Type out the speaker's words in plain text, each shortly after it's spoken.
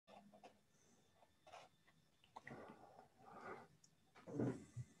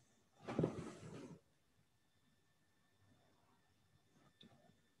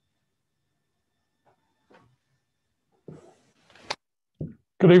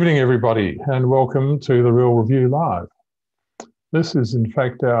Good evening, everybody, and welcome to the Real Review Live. This is, in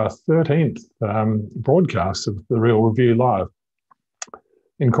fact, our 13th broadcast of the Real Review Live,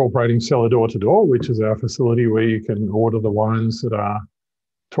 incorporating Cellar Door to Door, which is our facility where you can order the wines that are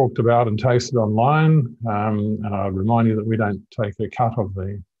talked about and tasted online. And I remind you that we don't take a cut of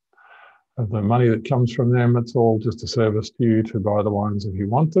the money that comes from them. It's all just a service to you to buy the wines if you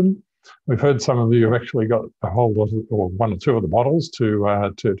want them. We've heard some of you have actually got a whole lot of, or one or two of the bottles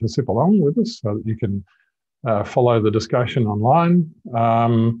to sip along with us so that you can follow the discussion online.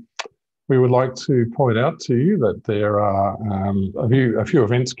 We would like to point out to you that there are a few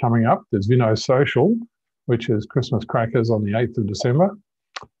events coming up. There's Vineyard Social, which is Christmas crackers on the 8th of December.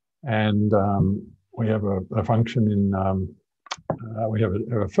 And we have a function in, we have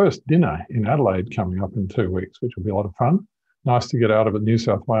a first dinner in Adelaide coming up in 2 weeks, which will be a lot of fun. Nice to get out of New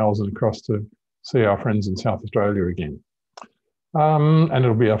South Wales and across to see our friends in South Australia again. And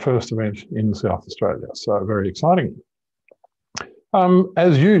it'll be our first event in South Australia, so very exciting.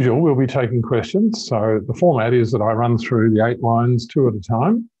 As usual, we'll be taking questions. So the format is that I run through the 8 wines 2 at a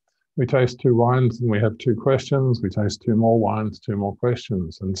time. We taste 2 wines and we have 2 questions. We taste 2 more wines, 2 more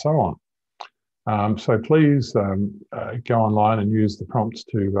questions, and so on. So please go online and use the prompts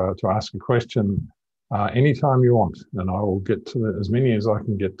to ask a question anytime you want, and I will get to as many as I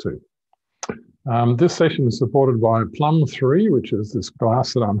can get to. This session is supported by Plum 3, which is this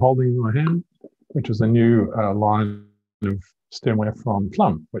glass that I'm holding in my hand, which is a new line of stemware from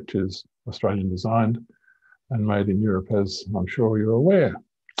Plum, which is Australian designed and made in Europe, as I'm sure you're aware.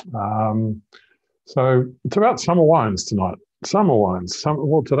 So it's about summer wines tonight. Summer wines.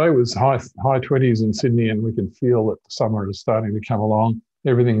 Well, today was high 20s in Sydney, and we can feel that the summer is starting to come along.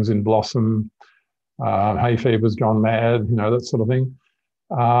 Everything's in blossom. Hay fever's gone mad, you know, that sort of thing.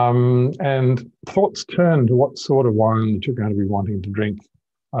 And thoughts turn to what sort of wine that you're going to be wanting to drink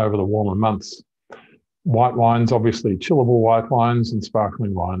over the warmer months. White wines, obviously, chillable white wines and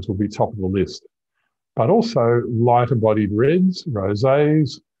sparkling wines will be top of the list. But also lighter-bodied reds,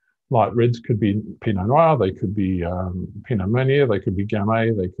 rosés. Light reds could be Pinot Noir, they could be Pinot Meunier, they could be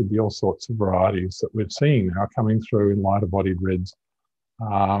Gamay, they could be all sorts of varieties that we're seeing now coming through in lighter-bodied reds.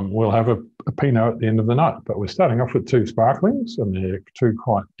 We'll have a Pinot at the end of the night, but we're starting off with 2 sparklings, and they're 2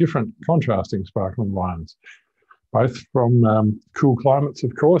 quite different, contrasting sparkling wines, both from cool climates,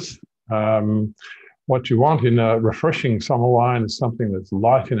 of course. What you want in a refreshing summer wine is something that's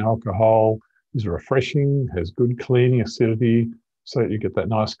light in alcohol, is refreshing, has good cleaning acidity, so that you get that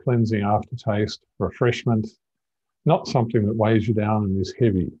nice cleansing aftertaste, refreshment, not something that weighs you down and is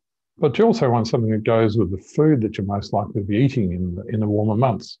heavy. But you also want something that goes with the food that you're most likely to be eating in the warmer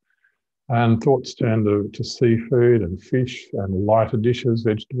months. And thoughts turn to seafood and fish and lighter dishes,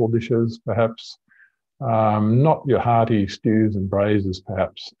 vegetable dishes, perhaps. Not your hearty stews and braises,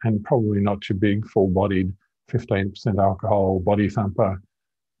 perhaps, and probably not your big, full-bodied, 15% alcohol, body thumper,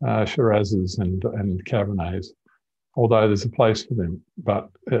 Shirazes and Cabernets, although there's a place for them. But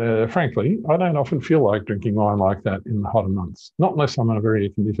frankly, I don't often feel like drinking wine like that in the hotter months, not unless I'm in a very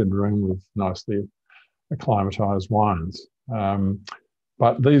air-conditioned room with nicely acclimatised wines.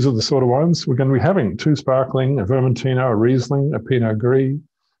 But these are the sort of wines we're going to be having: 2 sparkling, a Vermentino, a Riesling, a Pinot Gris,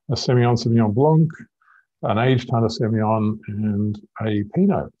 a Semillon Sauvignon Blanc, an aged Hunter Semillon, and a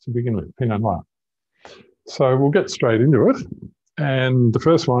Pinot to begin with, Pinot Noir. So we'll get straight into it. And the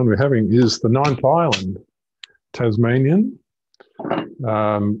first wine we're having is the 9th Island Tasmanian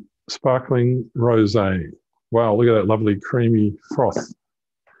sparkling rosé. Wow, look at that lovely creamy froth.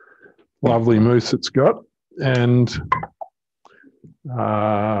 Lovely mousse it's got, and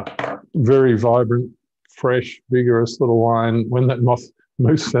very vibrant, fresh, vigorous little wine. When that mousse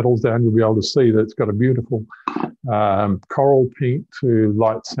settles down, you'll be able to see that it's got a beautiful coral pink to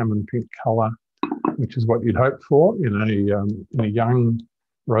light salmon pink colour, which is what you'd hope for in a young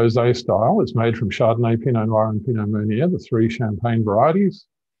rosé style. It's made from Chardonnay, Pinot Noir, and Pinot Meunier, the 3 champagne varieties.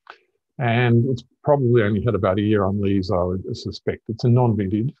 And it's probably only had about a year on lees, I would suspect. It's a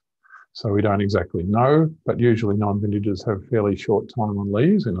non-vintage, so we don't exactly know, but usually non-vintages have fairly short time on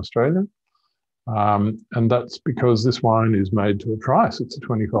lees in Australia. And that's because this wine is made to a price. It's a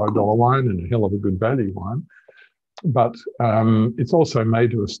 $25 wine and a hell of a good value wine. But it's also made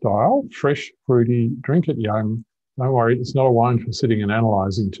to a style, fresh, fruity, drink it young. Don't worry, it's not a wine for sitting and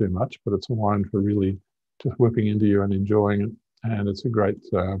analysing too much, but it's a wine for really just whipping into you and enjoying it. And it's a great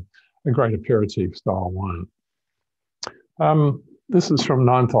aperitif style wine. This is from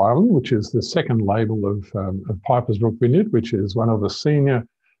 9th Island, which is the second label of Piper's Brook Vineyard, which is one of the senior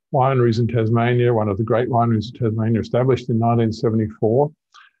wineries in Tasmania, one of the great wineries in Tasmania, established in 1974.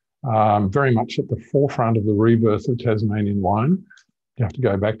 Very much at the forefront of the rebirth of Tasmanian wine. you have to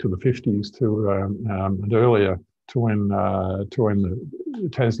go back to the 50s and earlier to when the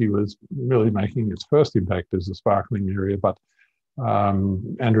Tassie was really making its first impact as a sparkling area. But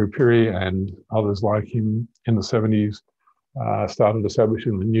Andrew Pirrie and others like him in the 70s started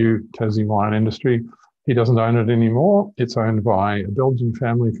establishing the new Tassie wine industry. He doesn't own it anymore. It's owned by a Belgian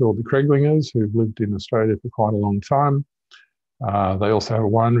family called the Kreglingers, who've lived in Australia for quite a long time. They also have a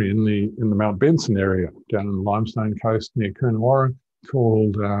winery in the Mount Benson area down in the Limestone Coast near Coonawarra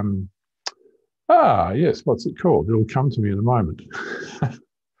called, what's it called? It'll come to me in a moment.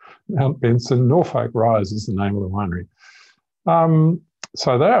 Mount Benson, Norfolk Rise is the name of the winery.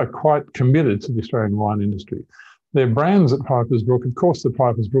 So they are quite committed to the Australian wine industry. Their brands at Piper's Brook, of course, the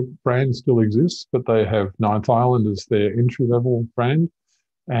Piper's Brook brand still exists, but they have Ninth Island as their entry-level brand,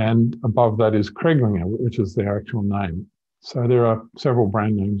 and above that is Kreglinger, which is their actual name. So there are several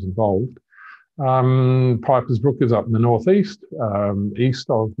brand names involved. Piper's Brook is up in the northeast, east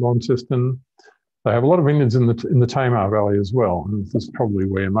of Launceston. They have a lot of vineyards in the Tamar Valley as well, and this is probably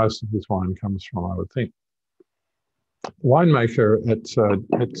where most of this wine comes from, I would think. Winemaker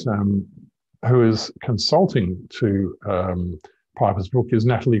who is consulting to Piper's Brook is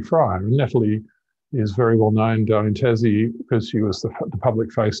Natalie Fry. And Natalie is very well known down in Tassie because she was the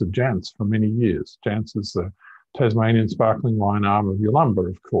public face of Jantz for many years. Jantz is the Tasmanian sparkling wine arm of Yalumba,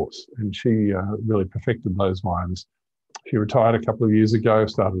 of course, and she really perfected those wines. She retired a couple of years ago,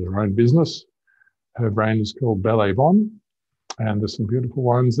 started her own business. Her brand is called Ballet Bon, and there's some beautiful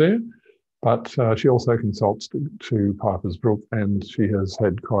wines there. But she also consults to Piper's Brook, and she has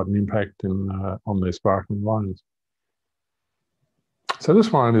had quite an impact on their sparkling wines. So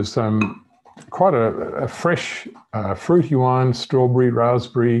this wine is quite a fresh, fruity wine, strawberry,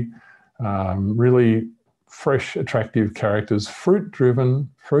 raspberry, really fresh, attractive characters, fruit-driven.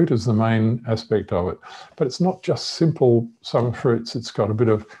 Fruit is the main aspect of it. But it's not just simple summer fruits. It's got a bit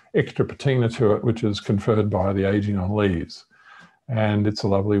of extra patina to it, which is conferred by the aging on leaves. And it's a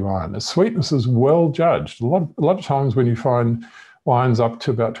lovely wine. The sweetness is well judged. A lot of times when you find wines up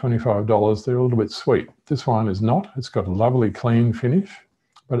to about $25, they're a little bit sweet. This wine is not. It's got a lovely clean finish,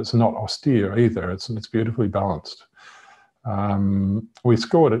 but it's not austere either. It's beautifully balanced. We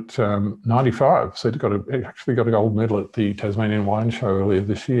scored it 95, so it actually got a gold medal at the Tasmanian Wine Show earlier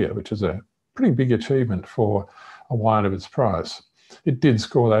this year, which is a pretty big achievement for a wine of its price. It did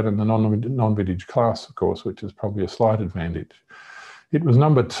score that in the non-vintage class, of course, which is probably a slight advantage. It was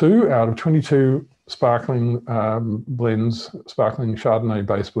number 2 out of 22 sparkling blends, sparkling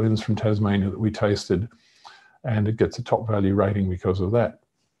Chardonnay-based blends from Tasmania that we tasted, and it gets a top value rating because of that.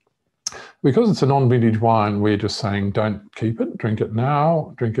 Because it's a non-vintage wine, we're just saying don't keep it, drink it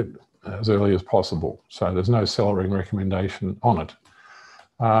now, drink it as early as possible. So there's no cellaring recommendation on it.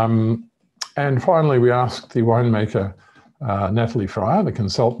 And finally, we asked the winemaker, Natalie Fryer, the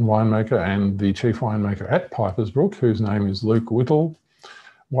consultant winemaker and the chief winemaker at Piper's Brook, whose name is Luke Whittle,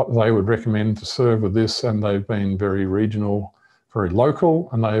 what they would recommend to serve with this, and they've been very regional, very local,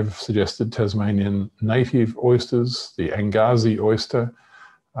 and they've suggested Tasmanian native oysters, the Angazi oyster,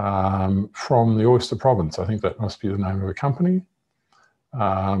 from the Oyster Province. I think that must be the name of a company.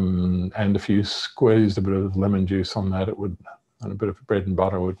 And if you squeezed a bit of lemon juice on that, and a bit of bread and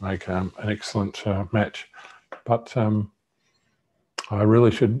butter would make an excellent match. But I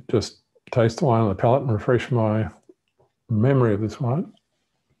really should just taste the wine on the palate and refresh my memory of this wine.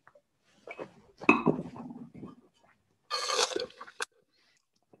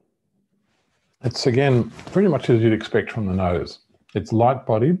 It's, again, pretty much as you'd expect from the nose. It's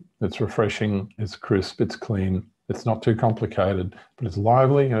light-bodied, it's refreshing, it's crisp, it's clean, it's not too complicated, but it's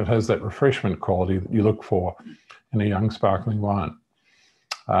lively and it has that refreshment quality that you look for in a young sparkling wine.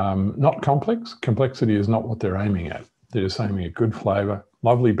 Not complex. Complexity is not what they're aiming at. They're just aiming at good flavour,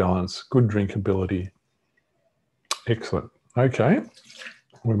 lovely balance, good drinkability. Excellent. Okay,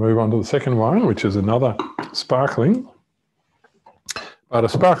 we move on to the second wine, which is another sparkling, but a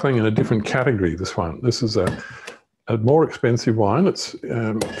sparkling in a different category, this one. This is a more expensive wine. It's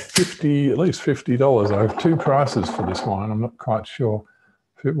at least $50. I have two prices for this wine. I'm not quite sure.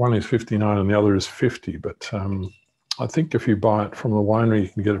 One is $59 and the other is $50, but I think if you buy it from the winery, you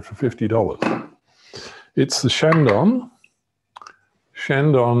can get it for $50. It's the Chandon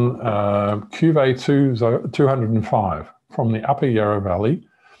Cuvee 205 from the Upper Yarra Valley,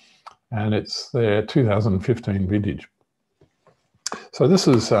 and it's their 2015 vintage. So this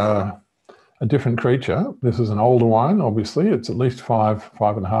is a different creature. This is an older wine, obviously. It's at least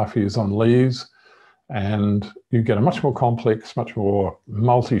 5.5 years on lees, and you get a much more complex, much more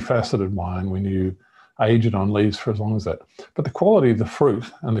multifaceted wine when you age it on leaves for as long as that. But the quality of the fruit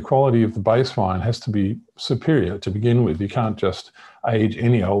and the quality of the base wine has to be superior to begin with. You can't just age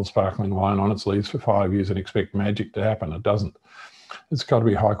any old sparkling wine on its leaves for 5 years and expect magic to happen. It doesn't. It's got to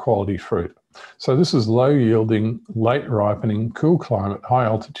be high quality fruit. So this is low yielding, late ripening, cool climate, high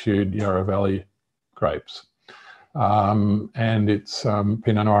altitude Yarra Valley grapes. And it's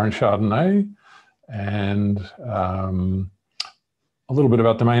Pinot Noir and Chardonnay, and a little bit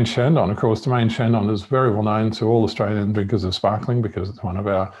about Domaine Chandon. Of course, Domaine Chandon is very well known to all Australian drinkers of sparkling because it's one of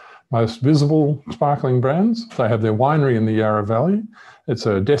our most visible sparkling brands. They have their winery in the Yarra Valley. It's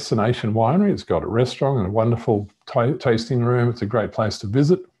a destination winery. It's got a restaurant and a wonderful tasting room. It's a great place to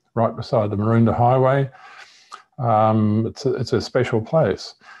visit, right beside the Maroondah Highway. It's a special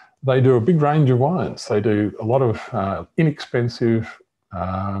place. They do a big range of wines. They do a lot of inexpensive,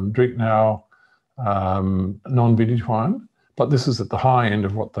 drink now, non-vintage wine, but this is at the high end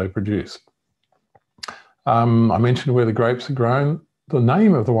of what they produce. I mentioned where the grapes are grown. The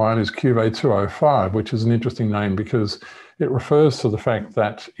name of the wine is Cuvee 205, which is an interesting name because it refers to the fact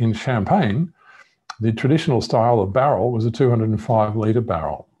that in Champagne, the traditional style of barrel was a 205-litre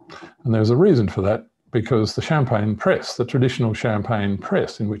barrel. And there's a reason for that, because the champagne press, the traditional champagne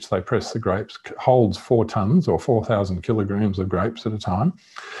press in which they press the grapes, holds 4 tons or 4,000 kilograms of grapes at a time.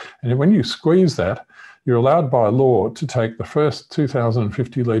 And when you squeeze that, you're allowed by law to take the first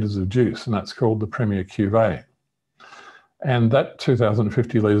 2,050 litres of juice, and that's called the Premier Cuvée. And that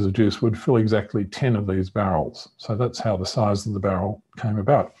 2,050 litres of juice would fill exactly 10 of these barrels. So that's how the size of the barrel came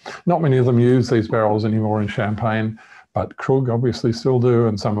about. Not many of them use these barrels anymore in Champagne, but Krug obviously still do,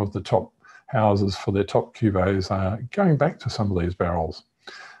 and some of the top houses for their top cuvées are going back to some of these barrels.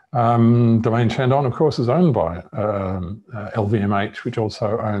 Domaine Chandon, of course, is owned by LVMH, which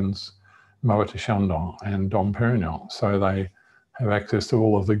also owns Moët Chandon and Dom Perignon. So they have access to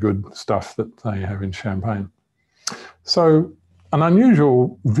all of the good stuff that they have in Champagne. So an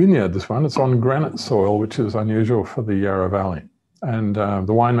unusual vineyard, this one. It's on granite soil, which is unusual for the Yarra Valley. And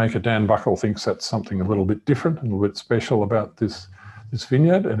the winemaker, Dan Buckle, thinks that's something a little bit different and a little bit special about this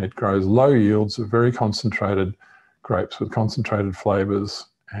vineyard, and it grows low yields of very concentrated grapes with concentrated flavours,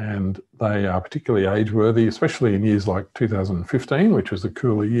 and they are particularly age-worthy, especially in years like 2015, which was a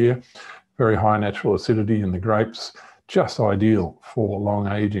cooler year. Very high natural acidity in the grapes, just ideal for long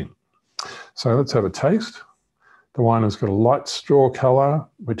aging. So let's have a taste. The wine has got a light straw colour,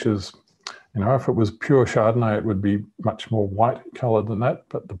 which is, you know, if it was pure Chardonnay, it would be much more white coloured than that,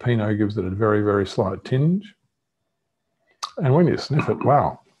 but the Pinot gives it a very, very slight tinge. And when you sniff it,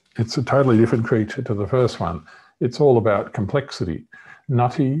 wow, it's a totally different creature to the first one. It's all about complexity.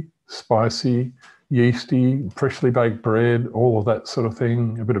 Nutty, spicy, yeasty, freshly baked bread, all of that sort of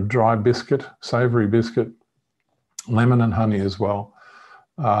thing. A bit of dry biscuit, savoury biscuit, lemon and honey as well.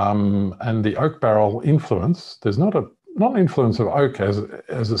 And the oak barrel influence, there's not an influence of oak as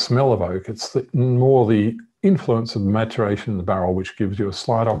a smell of oak. It's more the influence of the maturation in the barrel, which gives you a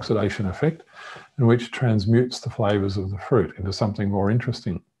slight oxidation effect and which transmutes the flavours of the fruit into something more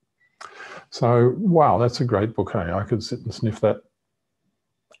interesting. So, wow, that's a great bouquet. I could sit and sniff that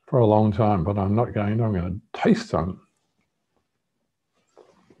for a long time, but I'm not going to. I'm going to taste some.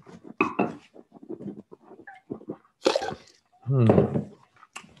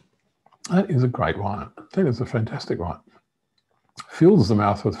 That is a great wine. That is a fantastic wine. Fills the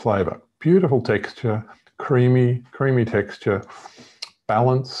mouth with flavour. Beautiful texture, creamy texture,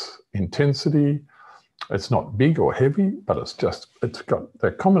 balance, intensity. It's not big or heavy, but it's got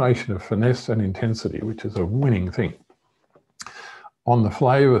that combination of finesse and intensity, which is a winning thing. On the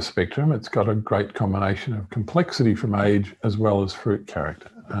flavour spectrum, it's got a great combination of complexity from age as well as fruit character.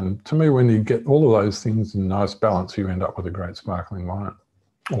 And to me, when you get all of those things in nice balance, you end up with a great sparkling wine,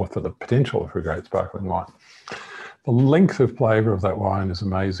 or for the potential for a great sparkling wine. The length of flavour of that wine is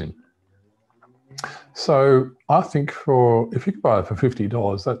amazing. So I think if you could buy it for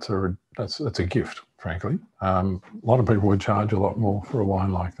 $50, that's a gift, frankly. A lot of people would charge a lot more for a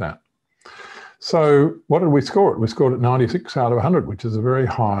wine like that. So what did we score it? We scored it 96 out of 100, which is a very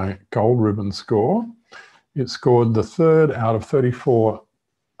high gold ribbon score. It scored the 3rd out of 34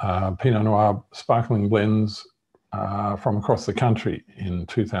 Pinot Noir sparkling blends from across the country in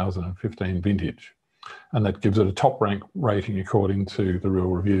 2015 vintage. And that gives it a top rank rating according to the Real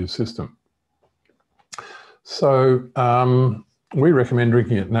Reviews system. So we recommend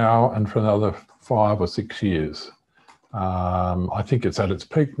drinking it now and for another 5 or 6 years. I think it's at its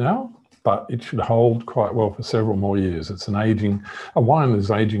peak now, but it should hold quite well for several more years. It's a wine that's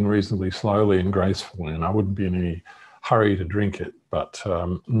aging reasonably slowly and gracefully, and I wouldn't be in any hurry to drink it, but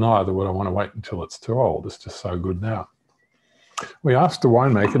neither would I want to wait until it's too old. It's just so good now. We asked the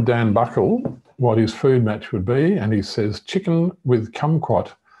winemaker, Dan Buckle, what his food match would be, and he says chicken with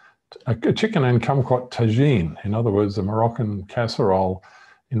kumquat, chicken and kumquat tagine. In other words, a Moroccan casserole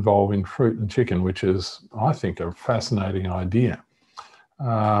involving fruit and chicken, which is, I think, a fascinating idea.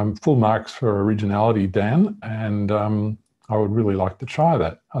 Full marks for originality, Dan, and I would really like to try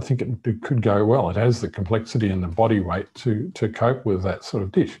that. I think it could go well. It has the complexity and the body weight to cope with that sort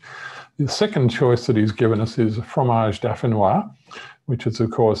of dish. The second choice that he's given us is fromage dauphinois, which is,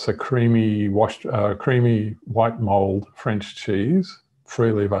 of course, a creamy white mould French cheese,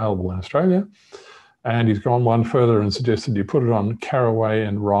 freely available in Australia. And he's gone one further and suggested you put it on caraway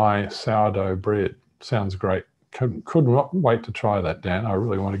and rye sourdough bread. Sounds great. Could not wait to try that, Dan. I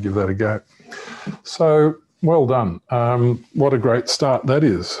really want to give that a go. So, well done. What a great start that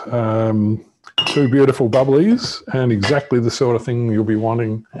is. Two beautiful bubblies and exactly the sort of thing you'll be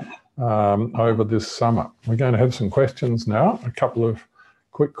wanting over this summer. We're going to have some questions now, a couple of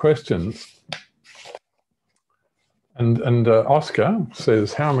quick questions. And Oscar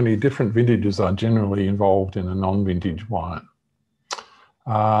says, how many different vintages are generally involved in a non-vintage wine?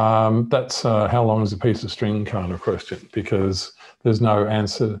 That's how long is a piece of string kind of question, because there's no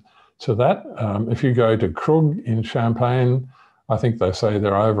answer to that. If you go to Krug in Champagne, I think they say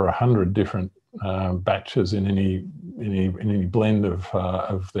there are over 100 different batches in any blend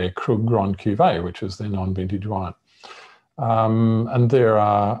of their Krug Grand Cuvée, which is their non-vintage wine. And there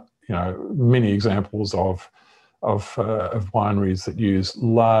are, many examples of wineries that use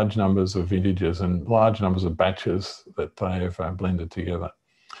large numbers of vintages and large numbers of batches that they've blended together.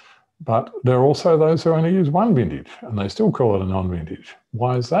 But there are also those who only use one vintage and they still call it a non-vintage.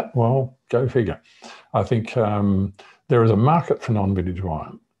 Why is that? Well, go figure. I think there is a market for non-vintage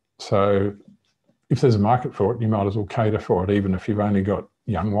wine. So if there's a market for it, you might as well cater for it, even if you've only got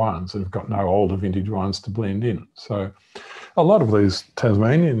young wines and have got no older vintage wines to blend in. So a lot of these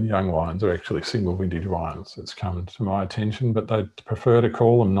Tasmanian young wines are actually single vintage wines. It's come to my attention, but they prefer to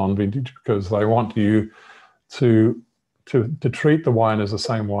call them non-vintage because they want you to treat the wine as the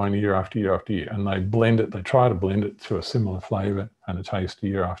same wine year after year after year. And they try to blend it to a similar flavour and a taste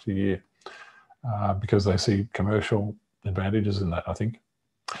year after year because they see commercial advantages in that, I think.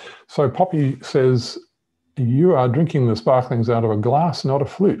 So Poppy says, you are drinking the sparklings out of a glass, not a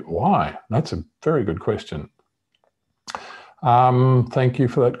flute. Why? That's a very good question. Thank you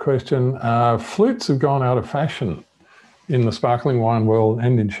for that question. Flutes have gone out of fashion in the sparkling wine world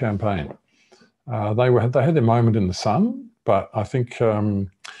and in Champagne. They had their moment in the sun, but I think the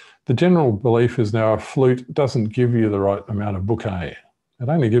general belief is now a flute doesn't give you the right amount of bouquet. It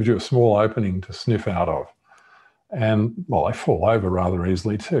only gives you a small opening to sniff out of. And, well, they fall over rather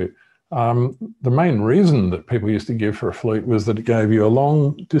easily too. The main reason that people used to give for a flute was that it gave you a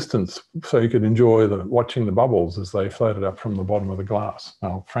long distance so you could enjoy watching the bubbles as they floated up from the bottom of the glass.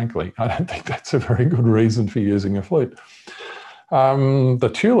 Well, frankly, I don't think that's a very good reason for using a flute.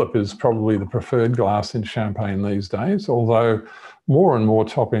 The tulip is probably the preferred glass in Champagne these days, although more and more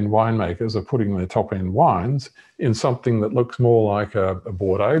top-end winemakers are putting their top-end wines in something that looks more like a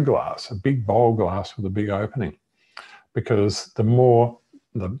Bordeaux glass, a big bowl glass with a big opening, because the more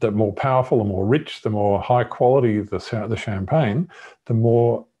powerful, the more rich, the more high quality the Champagne, the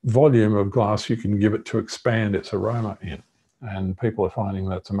more volume of glass you can give it to expand its aroma in. And people are finding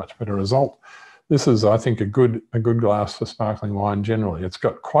that's a much better result. This is, I think, a good glass for sparkling wine generally. It's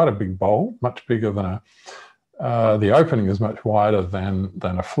got quite a big bowl, much bigger than the opening is much wider than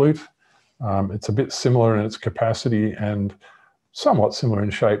a flute. It's a bit similar in its capacity and somewhat similar in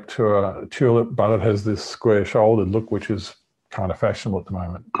shape to a tulip, but it has this square-shouldered look, which is kind of fashionable at the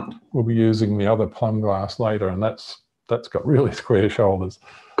moment. We'll be using the other plum glass later, and that's got really square shoulders.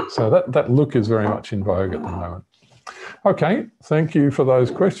 So that look is very much in vogue at the moment. Okay, thank you for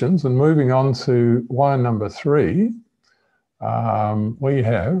those questions. And moving on to wine number 3, we're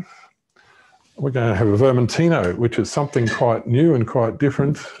going to have a Vermentino, which is something quite new and quite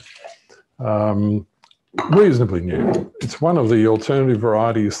different, reasonably new. It's one of the alternative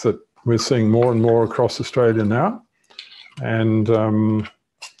varieties that we're seeing more and more across Australia now. And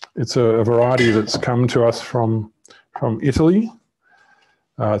it's a variety that's come to us from Italy.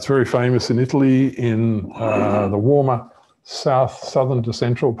 It's very famous in Italy, in the warmer southern to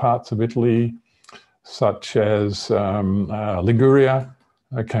central parts of Italy, such as Liguria,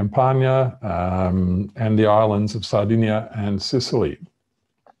 Campania, and the islands of Sardinia and Sicily,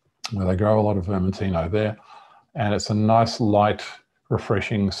 where they grow a lot of Vermentino there. And it's a nice, light,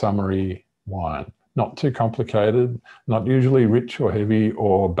 refreshing, summery wine. Not too complicated, not usually rich or heavy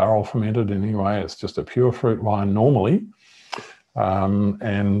or barrel fermented in any way. It's just a pure fruit wine normally,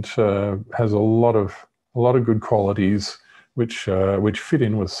 and has a lot of good qualities which fit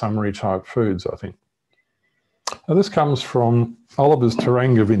in with summery type foods, I think. Now, this comes from Oliver's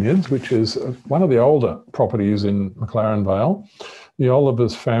Taranga Vineyards, which is one of the older properties in McLaren Vale. The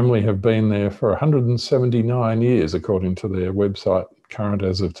Oliver's family have been there for 179 years, according to their website, current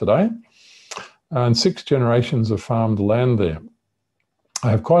as of today. And 6 generations have farmed land there. They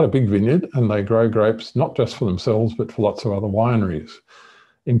have quite a big vineyard, and they grow grapes not just for themselves, but for lots of other wineries,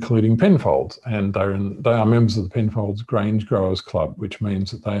 including Penfolds. And they are members of the Penfolds Grange Growers Club, which means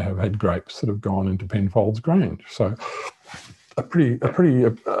that they have had grapes that have gone into Penfolds Grange. So a pretty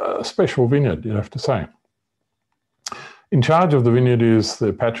special vineyard, you'd have to say. In charge of the vineyard is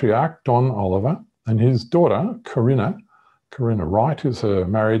the patriarch, Don Oliver, and his daughter, Corinna Wright is her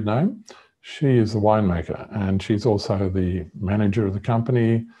married name. She is the winemaker, and she's also the manager of the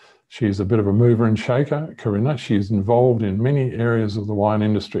company. She's a bit of a mover and shaker, Corinna. She's involved in many areas of the wine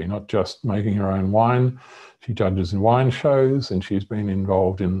industry, not just making her own wine. She judges in wine shows, and she's been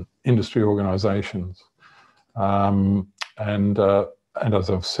involved in industry organisations. And as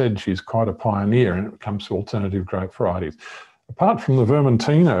I've said, she's quite a pioneer when it comes to alternative grape varieties. Apart from the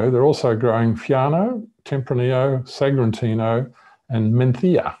Vermentino, they're also growing Fiano, Tempranillo, Sagrantino, and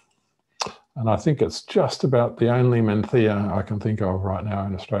Meunier. And I think it's just about the only Meunier I can think of right now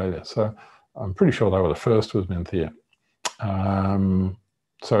in Australia. So I'm pretty sure they were the first with Meunier.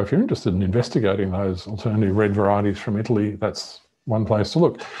 So if you're interested in investigating those alternative red varieties from Italy, that's one place to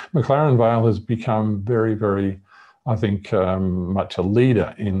look. McLaren Vale has become very, very, I think, much a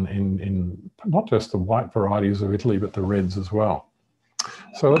leader in not just the white varieties of Italy, but the reds as well.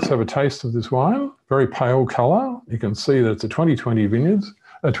 So let's have a taste of this wine. Very pale colour. You can see that it's a 2020 vintage.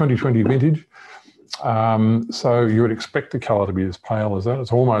 So you would expect the colour to be as pale as that.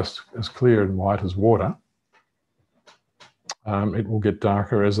 It's almost as clear and white as water. It will get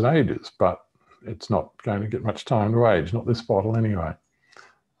darker as it ages, but it's not going to get much time to age, not this bottle anyway.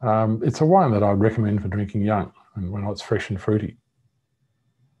 It's a wine that I'd recommend for drinking young and when it's fresh and fruity.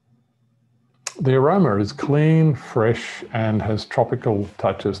 The aroma is clean, fresh, and has tropical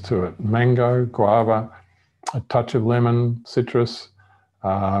touches to it. Mango, guava, a touch of lemon, citrus.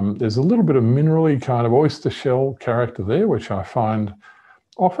 There's a little bit of minerally kind of oyster shell character there, which I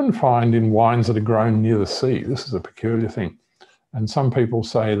often find in wines that are grown near the sea. This is a peculiar thing. And some people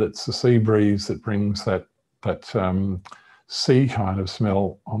say that it's the sea breeze that brings that sea kind of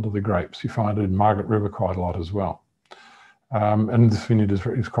smell onto the grapes. You find it in Margaret River quite a lot as well. And this vineyard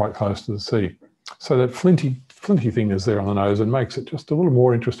is quite close to the sea. So that flinty thing is there on the nose and makes it just a little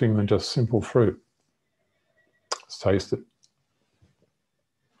more interesting than just simple fruit. Let's taste it.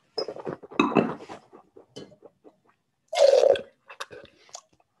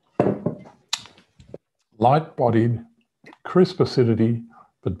 Light-bodied, crisp acidity,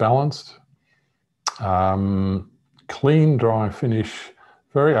 but balanced. Clean, dry finish,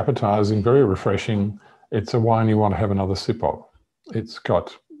 very appetizing, very refreshing. It's a wine you want to have another sip of. It's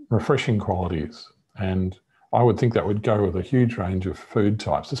got refreshing qualities, and I would think that would go with a huge range of food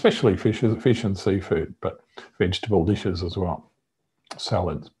types, especially fish and seafood, but vegetable dishes as well,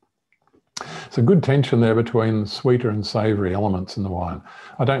 salads. It's a good tension there between sweeter and savoury elements in the wine.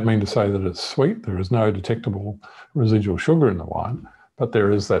 I don't mean to say that it's sweet. There is no detectable residual sugar in the wine, but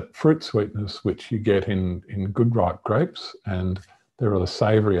there is that fruit sweetness which you get in good ripe grapes, and there are the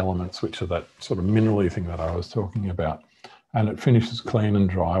savoury elements which are that sort of minerally thing that I was talking about. And it finishes clean and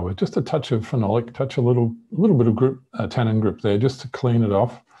dry with just a touch of phenolic, a little bit of grip, tannin grip there, just to clean it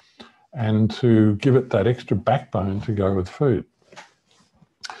off and to give it that extra backbone to go with food.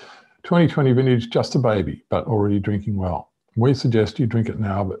 2020 vintage, just a baby, but already drinking well. We suggest you drink it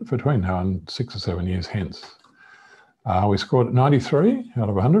now, but between now and 6 or 7 years hence. We scored at 93 out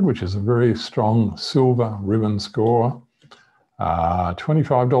of 100, which is a very strong silver ribbon score.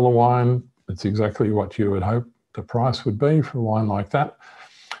 $25 wine, it's exactly what you would hope the price would be for a wine like that.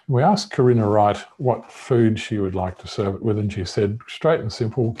 We asked Corinna Wright what food she would like to serve it with, and she said, straight and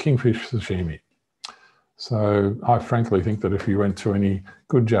simple, kingfish sashimi. So I frankly think that if you went to any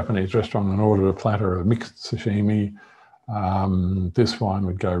good Japanese restaurant and ordered a platter of mixed sashimi, this wine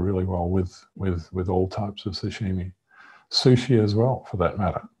would go really well with all types of sashimi. Sushi as well, for that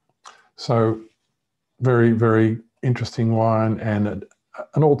matter. So very, very interesting wine, and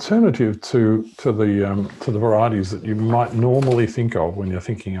an alternative to the varieties that you might normally think of when you're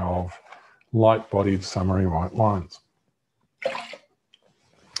thinking of light-bodied summery white wines.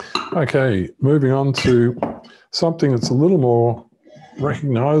 Okay, moving on to something that's a little more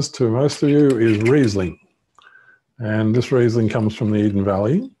recognised to most of you is Riesling. And this Riesling comes from the Eden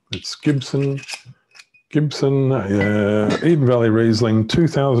Valley. It's Gibson Eden Valley Riesling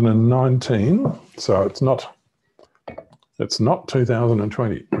 2019. So it's It's not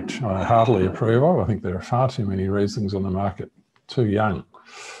 2020, which I heartily approve of. I think there are far too many Rieslings on the market, too young.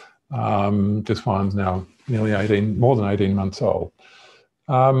 This wine's now nearly more than 18 months old.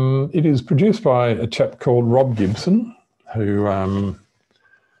 It is produced by a chap called Rob Gibson, who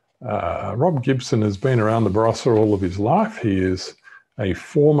Rob Gibson has been around the Barossa all of his life. He is a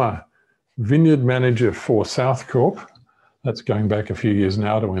former vineyard manager for Southcorp. That's going back a few years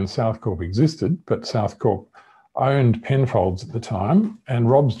now to when Southcorp existed, but Southcorp owned Penfolds at the time, and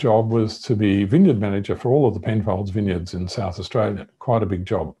Rob's job was to be vineyard manager for all of the Penfolds vineyards in South Australia. Quite a big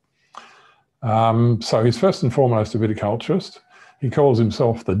job. So he's first and foremost a viticulturist. He calls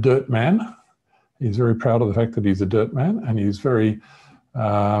himself the dirt man. He's very proud of the fact that he's a dirt man, and he's very,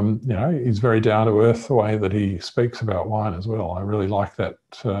 he's very down to earth the way that he speaks about wine as well. I really like that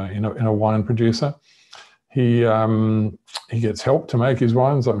in a wine producer. He gets help to make his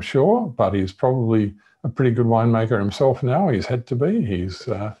wines, I'm sure, but he's probably a pretty good winemaker himself now. He's had to be. He's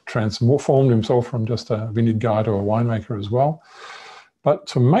transformed himself from just a vineyard guy to a winemaker as well. But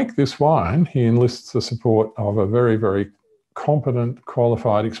to make this wine, he enlists the support of a very, very competent,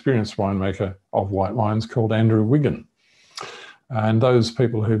 qualified, experienced winemaker of white wines called Andrew Wigan. And those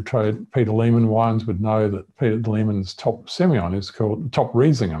people who've tried Peter Lehmann wines would know that Peter Lehmann's top Semillon top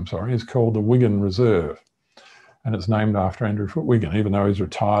Riesling, is called the Wigan Reserve. And it's named after Andrew Wigan, even though he's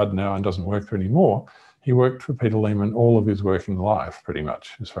retired now and doesn't work there anymore. He worked for Peter Lehmann all of his working life, pretty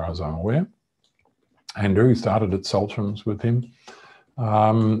much, as far as I'm aware. Andrew started at Saltram's with him.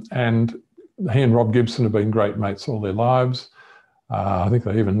 And he and Rob Gibson have been great mates all their lives. I think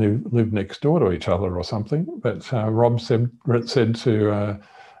they even lived next door to each other or something. But Rob said to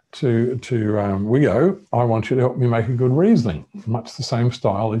Wigo, I want you to help me make a good Riesling, much the same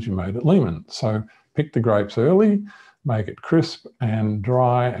style as you made at Lehmann. So pick the grapes early, make it crisp and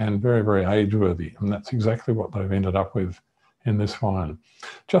dry and very, very age-worthy. And that's exactly what they've ended up with in this wine.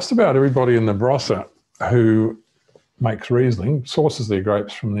 Just about everybody in the Barossa who makes Riesling sources their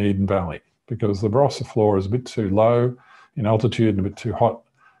grapes from the Eden Valley, because the Barossa floor is a bit too low in altitude and a bit too hot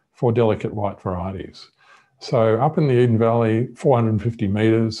for delicate white varieties. So up in the Eden Valley, 450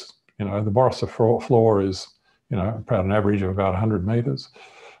 metres, the Barossa floor is, about an average of about 100 metres.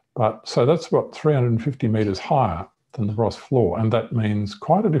 But so that's about 350 metres higher than the Barossa floor. And that means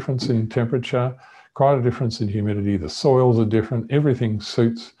quite a difference in temperature, quite a difference in humidity. The soils are different. Everything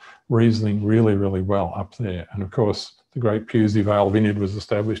suits Riesling really, really well up there. And of course, the great Pewsey Vale Vineyard was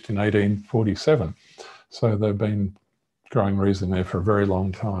established in 1847. So they've been growing Riesling there for a very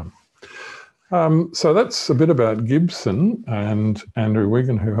long time. So that's a bit about Gibson and Andrew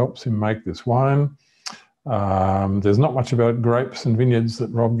Wigan, who helps him make this wine. There's not much about grapes and vineyards that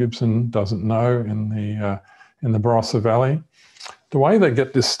Rob Gibson doesn't know in the Barossa Valley. The way they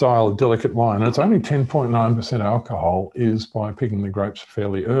get this style of delicate wine, and it's only 10.9% alcohol, is by picking the grapes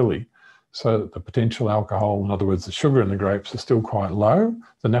fairly early, so that the potential alcohol, in other words, the sugar in the grapes, is still quite low.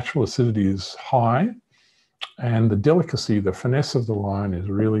 The natural acidity is high, and the delicacy, the finesse of the wine is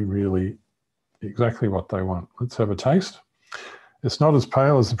really, really exactly what they want. Let's have a taste. It's not as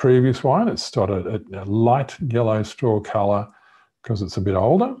pale as the previous wine. It's got a light yellow straw colour because it's a bit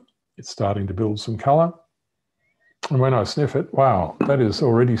older. It's starting to build some colour. And when I sniff it, wow, that is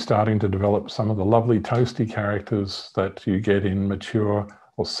already starting to develop some of the lovely toasty characters that you get in mature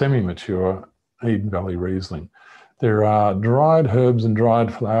or semi-mature Eden Valley Riesling. There are dried herbs and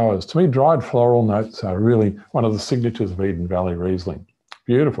dried flowers. To me, dried floral notes are really one of the signatures of Eden Valley Riesling.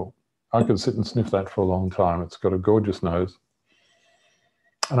 Beautiful. I could sit and sniff that for a long time. It's got a gorgeous nose.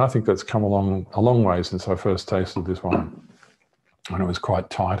 And I think that's come along a long way since I first tasted this wine. And it was quite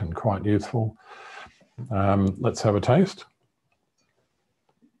tight and quite youthful. Let's have a taste.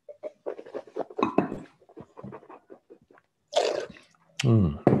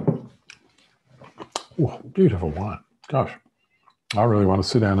 Oh, beautiful wine. Gosh, I really want to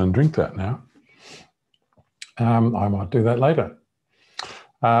sit down and drink that now. I might do that later.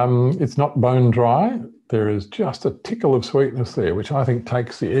 It's not bone dry. There is just a tickle of sweetness there, which I think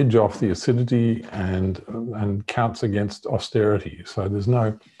takes the edge off the acidity and counts against austerity. So there's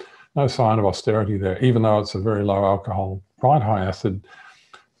no sign of austerity there, even though it's a very low alcohol, quite high acid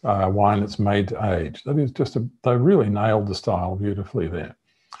wine that's made to age. That is just they really nailed the style beautifully there.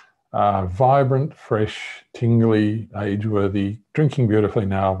 Vibrant, fresh, tingly, age-worthy, drinking beautifully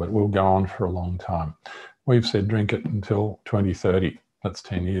now, but will go on for a long time. We've said drink it until 2030. That's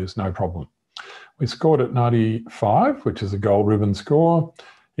 10 years, no problem. We scored at 95, which is a gold ribbon score.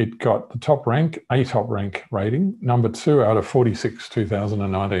 It got the top rank, a top rank rating, number 2 out of 46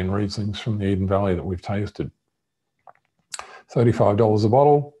 2019 Rieslings from the Eden Valley that we've tasted. $35 a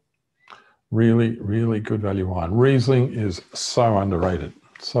bottle. Really, really good value wine. Riesling is so underrated,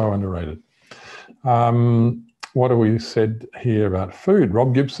 so underrated. What have we said here about food?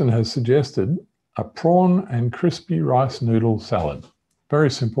 Rob Gibson has suggested a prawn and crispy rice noodle salad. Very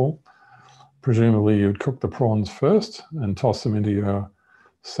simple. Presumably you'd cook the prawns first and toss them into your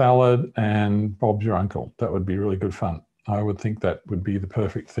salad, and Bob's your uncle. That would be really good fun. I would think that would be the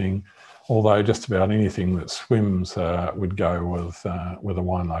perfect thing, although just about anything that swims would go with a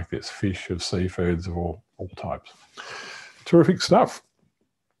wine like this, fish or seafoods of all types. Terrific stuff.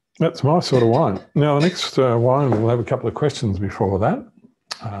 That's my sort of wine. Now, the next wine, we'll have a couple of questions before that.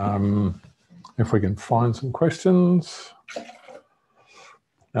 If we can find some questions.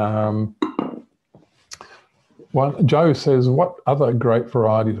 Joe says, what other grape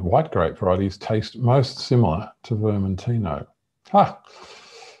varieties, white grape varieties, taste most similar to Vermentino?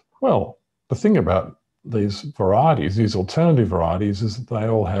 Well, the thing about these varieties, these alternative varieties, is that they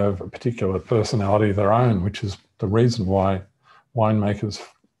all have a particular personality of their own, which is the reason why winemakers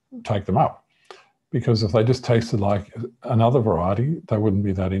take them up. Because if they just tasted like another variety, they wouldn't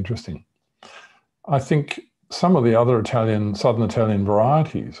be that interesting. I think some of the other southern Italian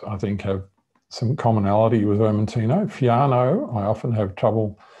varieties, I think, have some commonality with Vermentino. Fiano, I often have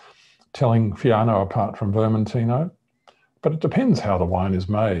trouble telling Fiano apart from Vermentino, but it depends how the wine is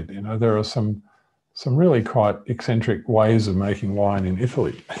made. You know, there are some really quite eccentric ways of making wine in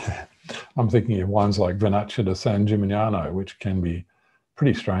Italy. I'm thinking of wines like Vernaccia di San Gimignano, which can be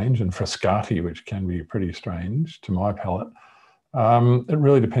pretty strange, and Frascati, which can be pretty strange to my palate. It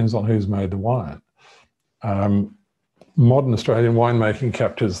really depends on who's made the wine. Modern Australian winemaking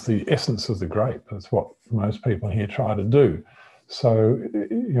captures the essence of the grape. That's what most people here try to do. So,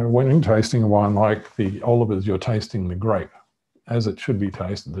 you know, when you're tasting a wine like the Olivers, you're tasting the grape as it should be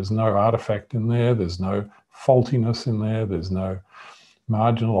tasted. There's no artifact in there. There's no faultiness in there. There's no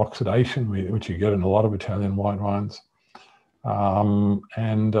marginal oxidation, which you get in a lot of Italian white wines. So,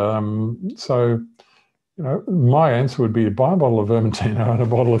 you know, my answer would be to buy a bottle of Vermentino and a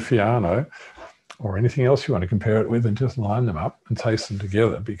bottle of Fiano, or anything else you want to compare it with, and just line them up and taste them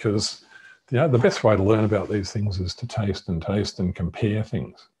together, because the best way to learn about these things is to taste and compare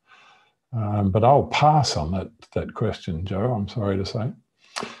things. But I'll pass on that question, Joe, I'm sorry to say.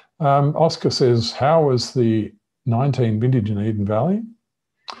 Oscar says, how was the 19 vintage in Eden Valley?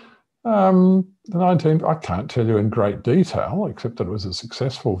 The 19, I can't tell you in great detail, except that it was a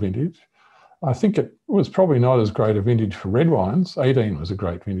successful vintage. I think it was probably not as great a vintage for red wines. 18 was a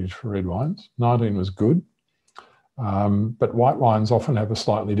great vintage for red wines. 19 was good. But white wines often have a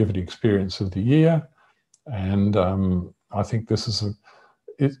slightly different experience of the year. And I think this is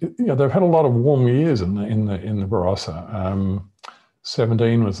they've had a lot of warm years in the Barossa.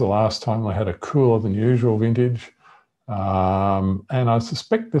 17 was the last time they had a cooler than usual vintage. And I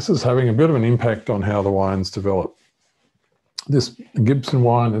suspect this is having a bit of an impact on how the wines develop. This Gibson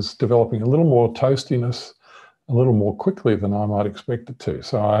wine is developing a little more toastiness a little more quickly than I might expect it to.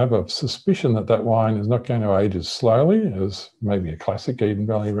 So I have a suspicion that wine is not going to age as slowly as maybe a classic Eden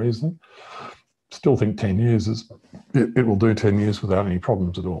Valley Riesling. Still think 10 years it will do 10 years without any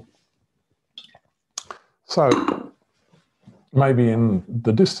problems at all. So maybe in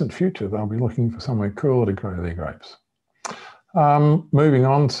the distant future, they'll be looking for somewhere cooler to grow their grapes. Moving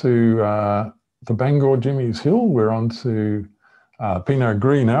on to the Bangor Jimmy's Hill, we're on to Pinot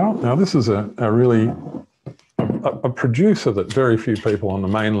Gris now. Now, this is a producer that very few people on the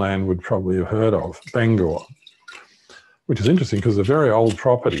mainland would probably have heard of, Bangor, which is interesting because it's a very old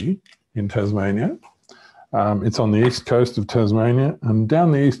property in Tasmania. It's on the east coast of Tasmania, and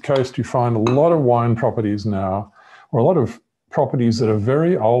down the east coast you find a lot of wine properties now, or a lot of properties that are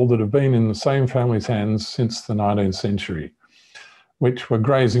very old, that have been in the same family's hands since the 19th century, which were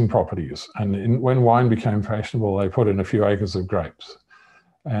grazing properties. And when wine became fashionable, they put in a few acres of grapes.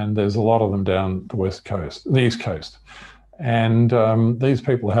 And there's a lot of them down the east coast. And these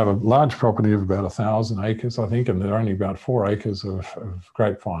people have a large property of about 1,000 acres, I think, and there are only about 4 acres of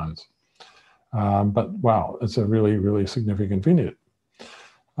grapevines. But wow, it's a really, really significant vineyard.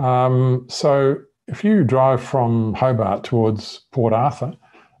 So if you drive from Hobart towards Port Arthur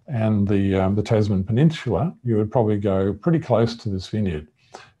and the Tasman Peninsula, you would probably go pretty close to this vineyard.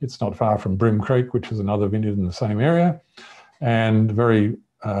 It's not far from Brim Creek, which is another vineyard in the same area, and very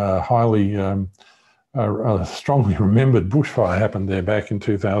highly, strongly remembered bushfire happened there back in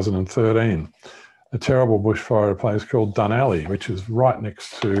 2013. A terrible bushfire at a place called Dunalley, which is right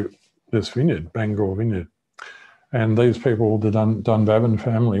next to this vineyard, Bangor Vineyard. And these people, the Dunbabin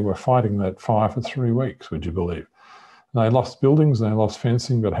family, were fighting that fire for 3 weeks, would you believe? They lost buildings, they lost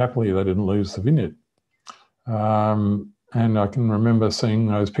fencing, but happily they didn't lose the vineyard. And I can remember seeing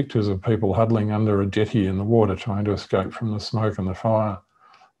those pictures of people huddling under a jetty in the water trying to escape from the smoke and the fire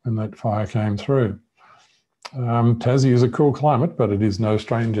when that fire came through. Tassie is a cool climate, but it is no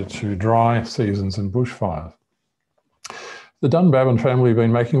stranger to dry seasons and bushfires. The Dunbarton family have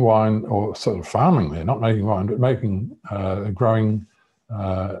been making wine, or sort of farming there, not making wine, but making, growing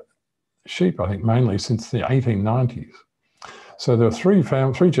sheep, I think, mainly since the 1890s. So there are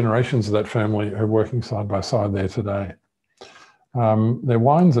three generations of that family who are working side by side there today. Their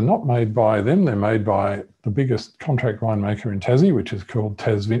wines are not made by them, they're made by the biggest contract winemaker in Tassie, which is called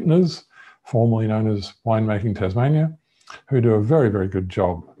Tas Vintners, formerly known as Winemaking Tasmania, who do a very, very good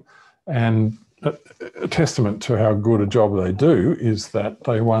job. And a testament to how good a job they do is that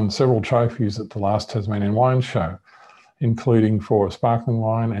they won several trophies at the last Tasmanian Wine Show, including for a sparkling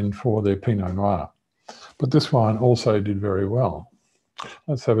wine and for their Pinot Noir. But this wine also did very well.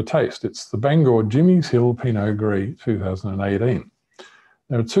 Let's have a taste. It's the Bangor Jimmy's Hill Pinot Gris 2018.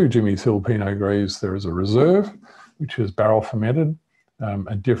 There are two Jimmy's Hill Pinot Gris. There is a reserve, which is barrel fermented,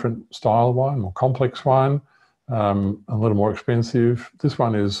 a different style wine, more complex wine, a little more expensive. This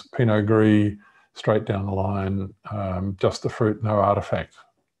one is Pinot Gris, straight down the line, just the fruit, no artifact.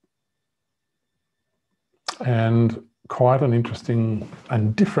 And quite an interesting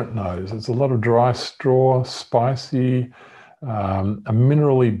and different nose. It's a lot of dry straw, spicy, a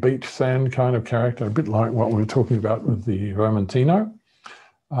minerally beach sand kind of character, a bit like what we were talking about with the Vermentino.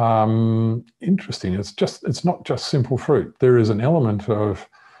 Interesting. It's not just simple fruit. There is an element of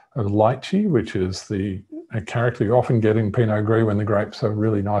lychee, which is a character you often get in Pinot Gris when the grapes are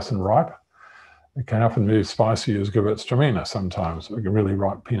really nice and ripe. It can often be as spicy as Gewürztraminer sometimes, like a really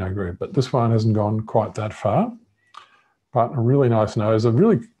ripe Pinot Gris. But this one hasn't gone quite that far. But a really nice nose, a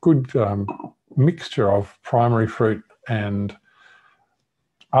really good mixture of primary fruit and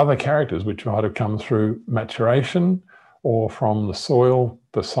other characters which might have come through maturation or from the soil,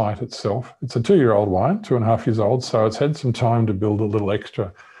 the site itself. It's a 2-year-old wine, 2.5 years old, so it's had some time to build a little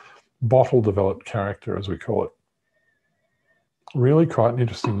extra bottle-developed character, as we call it. Really quite an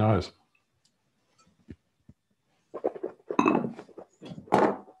interesting nose.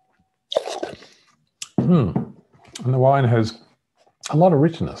 And the wine has a lot of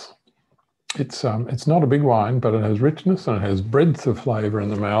richness. It's not a big wine, but it has richness and it has breadth of flavour in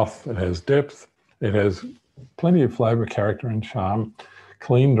the mouth. It has depth. It has plenty of flavour, character and charm.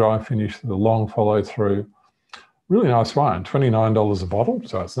 Clean, dry finish with a long follow through. Really nice wine, $29 a bottle,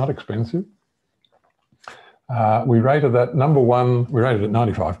 so it's not expensive. We rated that number one, we rated it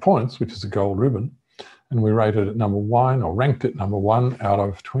 95 points, which is a gold ribbon. And we rated it number one, or ranked it number one out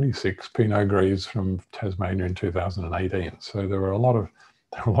of 26 Pinot Gris from Tasmania in 2018. So there were a lot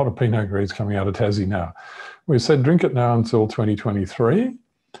of Pinot Gris coming out of Tassie now. We said drink it now until 2023.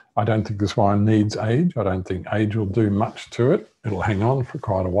 I don't think this wine needs age. I don't think age will do much to it. It'll hang on for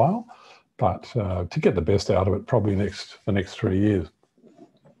quite a while, but to get the best out of it, probably the next 3 years.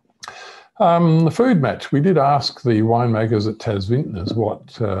 The food match. We did ask the winemakers at Tas Vintners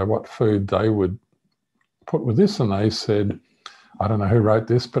what food they would put with this, and they said, I don't know who wrote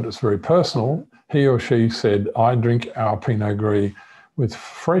this, but it's very personal. He or she said, I drink our Pinot Gris with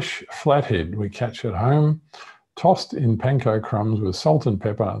fresh flathead we catch at home, tossed in panko crumbs with salt and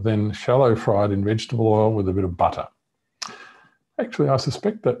pepper, then shallow fried in vegetable oil with a bit of butter. Actually, I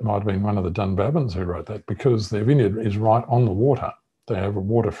suspect that might have been one of the Dunbartons who wrote that, because their vineyard is right on the water. They have a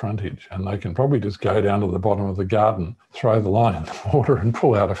water frontage and they can probably just go down to the bottom of the garden, throw the line in the water and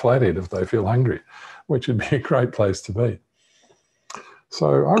pull out a flathead if they feel hungry, which would be a great place to be.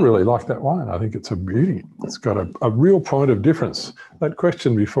 So I really like that wine. I think it's a beauty. It's got a real point of difference. That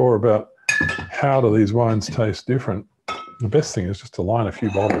question before about how do these wines taste different, the best thing is just to line a few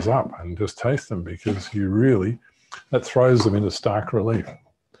bottles up and just taste them, because that throws them into stark relief.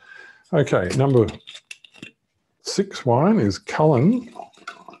 Okay, number 6 wine is Cullen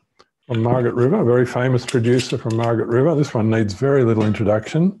from Margaret River, a very famous producer from Margaret River. This one needs very little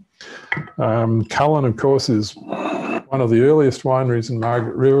introduction. Cullen, of course, is one of the earliest wineries in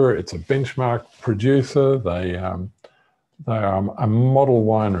Margaret River. It's a benchmark producer. They are a model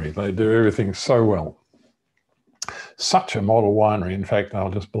winery. They do everything so well. Such a model winery. In fact, I'll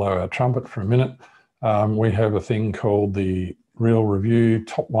just blow our trumpet for a minute. We have a thing called the Real Review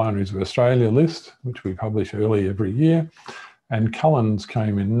Top Wineries of Australia list, which we publish early every year. And Cullen's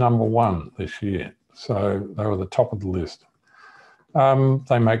came in number 1 this year. So they were the top of the list.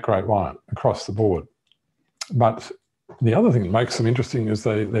 They make great wine across the board. But the other thing that makes them interesting is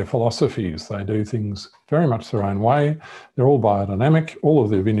their philosophies. They do things very much their own way. They're all biodynamic. All of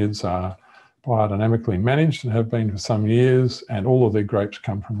their vineyards are biodynamically managed and have been for some years, and all of their grapes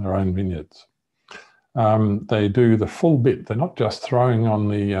come from their own vineyards. They do the full bit. They're not just throwing on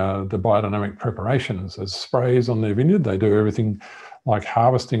the biodynamic preparations as sprays on their vineyard. They do everything like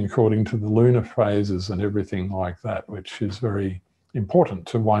harvesting according to the lunar phases and everything like that, which is very important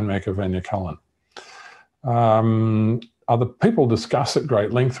to winemaker Vanya Cullen. Other people discuss at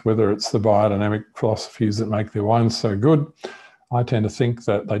great length whether it's the biodynamic philosophies that make their wines so good. I tend to think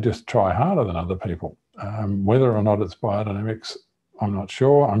that they just try harder than other people. Whether or not it's biodynamics, I'm not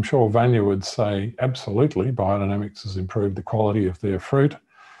sure. I'm sure Vanya would say absolutely biodynamics has improved the quality of their fruit.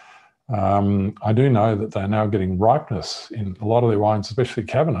 I do know that they're now getting ripeness in a lot of their wines, especially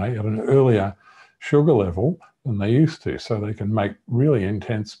Cabernet, at an earlier sugar level than they used to. So they can make really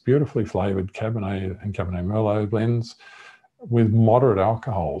intense, beautifully flavoured Cabernet and Cabernet Merlot blends with moderate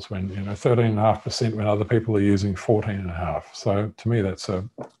alcohols, when 13.5% when other people are using 14.5. So to me,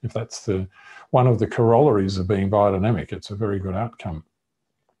 if that's one of the corollaries of being biodynamic, it's a very good outcome.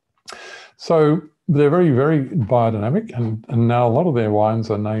 So they're very, very biodynamic, and now a lot of their wines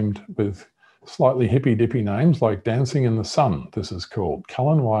are named with slightly hippy-dippy names, like Dancing in the Sun. This is called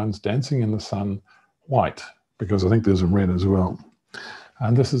Cullen Wines Dancing in the Sun White, because I think there's a red as well.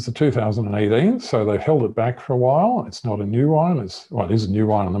 And this is the 2018, so they've held it back for a while. It's not a new wine. It is a new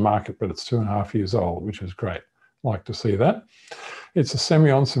wine on the market, but it's 2.5 years old, which is great. Like to see that. It's a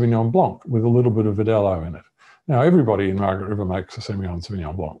Semillon Sauvignon Blanc with a little bit of Verdelho in it. Now, everybody in Margaret River makes a Semillon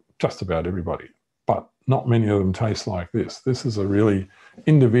Sauvignon Blanc, just about everybody, but not many of them taste like this. This is a really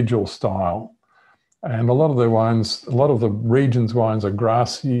individual style. And a lot of their wines, a lot of the region's wines are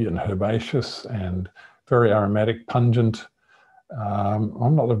grassy and herbaceous and very aromatic, pungent.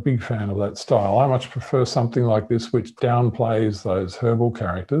 I'm not a big fan of that style. I much prefer something like this, which downplays those herbal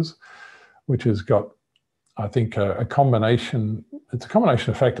characters, which has got, I think, a combination. It's a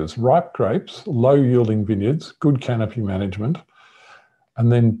combination of factors: ripe grapes, low-yielding vineyards, good canopy management, and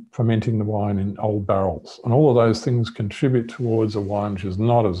then fermenting the wine in old barrels. And all of those things contribute towards a wine which is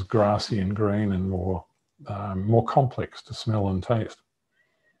not as grassy and green and more complex to smell and taste.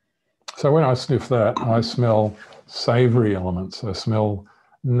 So when I sniff that, I smell savoury elements. I smell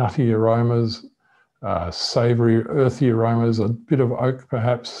nutty aromas, savoury, earthy aromas, a bit of oak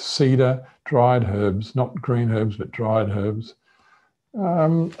perhaps, cedar, dried herbs, not green herbs, but dried herbs.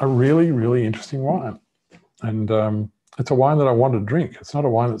 A really, really interesting wine. And it's a wine that I want to drink. It's not a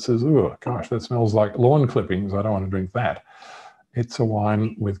wine that says, oh, gosh, that smells like lawn clippings. I don't want to drink that. It's a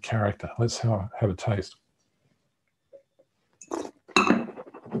wine with character. Let's have a taste.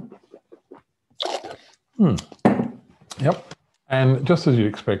 Yep. And just as you'd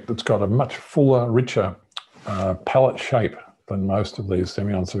expect, it's got a much fuller, richer palate shape than most of these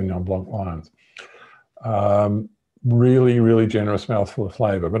Semillon Sauvignon Blanc wines. Really, really generous mouthful of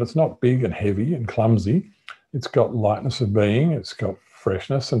flavour, but it's not big and heavy and clumsy. It's got lightness of being, it's got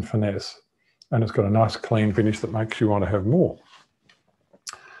freshness and finesse, and it's got a nice clean finish that makes you want to have more.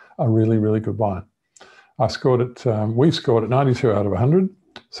 A really, really good wine. We scored it 92 out of 100.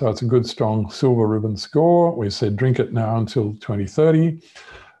 So it's a good, strong silver ribbon score. We said drink it now until 2030.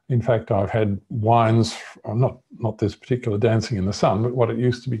 In fact, I've had wines, not this particular Dancing in the Sun, but what it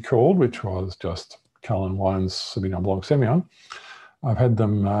used to be called, which was just Cullen Wines Sauvignon Blanc Semillon. I've had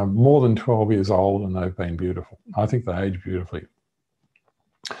them more than 12 years old, and they've been beautiful. I think they age beautifully.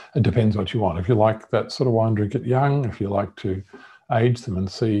 It depends what you want. If you like that sort of wine, drink it young. If you like to age them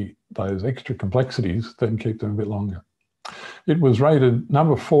and see those extra complexities, then keep them a bit longer. It was rated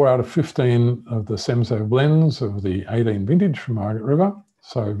number 4 out of 15 of the Semso blends of the 18 vintage from Margaret River,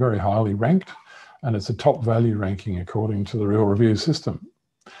 so very highly ranked, and it's a top value ranking according to the Real Review system.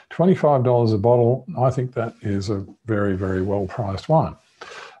 $25 a bottle, I think that is a very, very well-priced wine.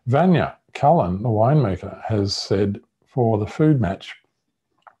 Vanya Cullen, the winemaker, has said for the food match,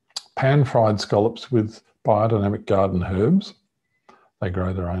 pan-fried scallops with biodynamic garden herbs. They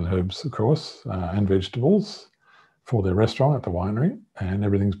grow their own herbs, of course, and vegetables for their restaurant at the winery, and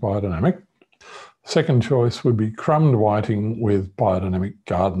everything's biodynamic. Second choice would be crumbed whiting with biodynamic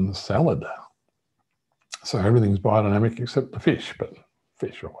garden salad. So everything's biodynamic except the fish, but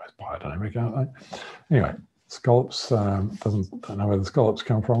fish are always biodynamic, aren't they? Anyway, scallops, don't know where the scallops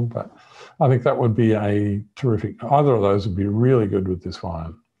come from, but I think that would be a terrific, either of those would be really good with this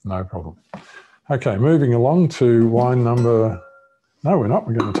wine, no problem. Okay, moving along to wine number, no, we're not.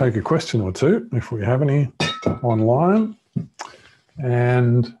 We're going to take a question or two if we have any online.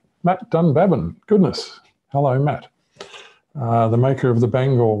 And Matt Dunbabin, goodness, hello Matt, the maker of the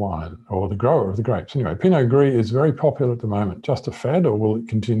Bangor wine, or the grower of the grapes. Anyway, Pinot Gris is very popular at the moment. Just a fad, or will it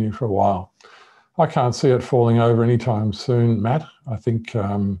continue for a while? I can't see it falling over anytime soon, Matt. I think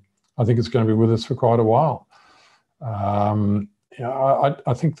it's going to be with us for quite a while. I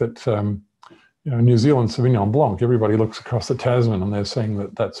think that New Zealand Sauvignon Blanc, everybody looks across the Tasman and they're saying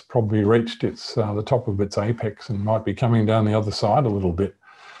that that's probably reached its the top of its apex and might be coming down the other side a little bit.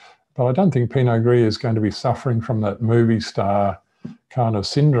 But I don't think Pinot Gris is going to be suffering from that movie star kind of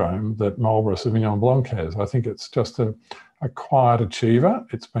syndrome that Marlborough Sauvignon Blanc has. I think it's just a quiet achiever.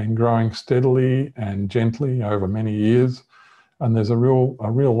 It's been growing steadily and gently over many years, and there's a real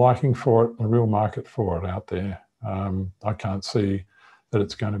liking for it, a real market for it out there. I can't see that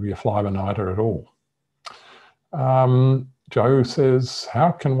it's going to be a fly-by-nighter at all. Joe says,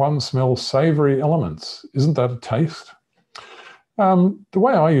 how can one smell savoury elements? Isn't that a taste? The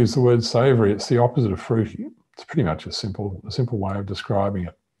way I use the word savoury, it's the opposite of fruity. It's pretty much a simple way of describing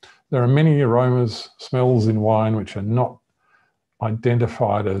it. There are many aromas, smells in wine which are not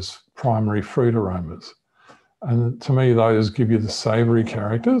identified as primary fruit aromas. And to me, those give you the savoury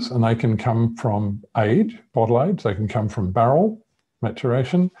characters, and they can come from age, bottle age, they can come from barrel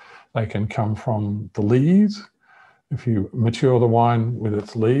maturation, they can come from the lees, if you mature the wine with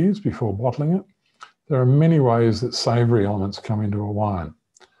its lees before bottling it. There are many ways that savoury elements come into a wine.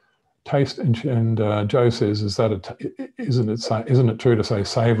 Taste, and Joe says, isn't it true to say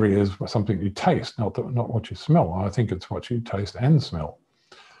savoury is something you taste, not what you smell? I think it's what you taste and smell.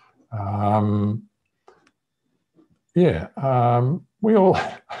 We all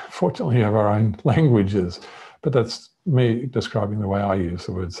fortunately have our own languages, but that's me describing the way I use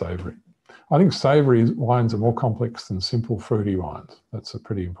the word savoury. I think savoury wines are more complex than simple fruity wines. That's a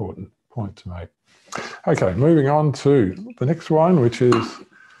pretty important point to make. Okay, moving on to the next wine, which is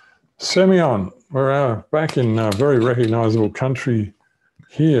Semillon. We're back in a very recognisable country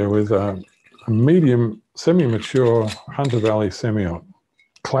here with a medium, semi-mature Hunter Valley Semillon.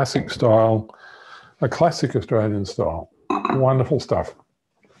 Classic style, a classic Australian style. Wonderful stuff.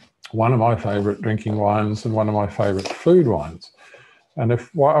 One of my favourite drinking wines and one of my favourite food wines. And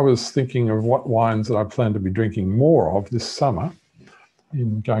if I was thinking of what wines that I plan to be drinking more of this summer,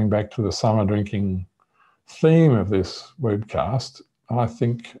 in going back to the summer drinking theme of this webcast, I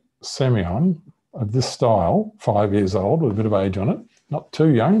think Semillon of this style, 5 years old with a bit of age on it, not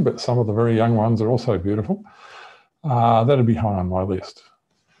too young, but some of the very young ones are also beautiful. That'd be high on my list.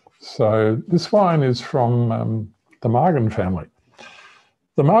 So this wine is from the Margan family.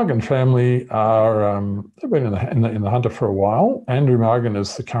 The Margan family are, they've been in the Hunter for a while. Andrew Margan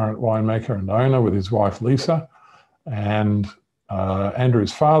is the current winemaker and owner with his wife Lisa. And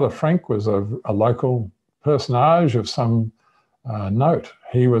Andrew's father, Frank, was a local personage of some note.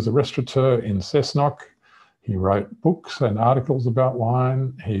 He was a restaurateur in Cessnock. He wrote books and articles about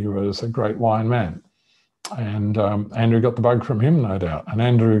wine. He was a great wine man. And Andrew got the bug from him, no doubt. And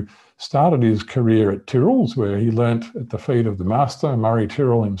Andrew started his career at Tyrrell's, where he learnt at the feet of the master, Murray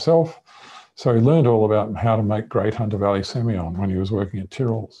Tyrrell himself. So he learned all about how to make great Hunter Valley Semillon when he was working at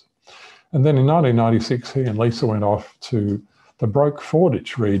Tyrrell's. And then in 1996, he and Lisa went off to the Broke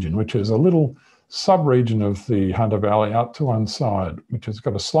Forditch region, which is a little sub-region of the Hunter Valley out to one side, which has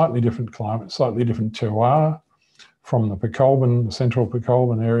got a slightly different climate, slightly different terroir from the Pecolbin, the central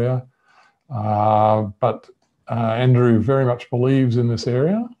Pecolbin area. But Andrew very much believes in this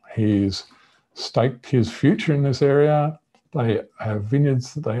area. He's staked his future in this area. They have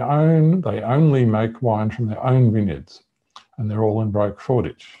vineyards that they own. They only make wine from their own vineyards, and they're all in Broke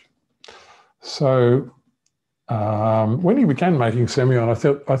Forditch. So when he began making Semillon,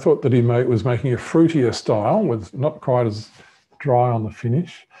 I thought that he was making a fruitier style with not quite as dry on the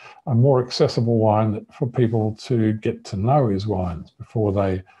finish, a more accessible wine for people to get to know his wines before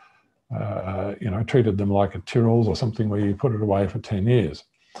they treated them like a Tyrrell's or something where you put it away for 10 years.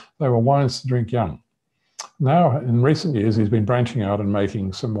 They were wines to drink young. Now, in recent years, he's been branching out and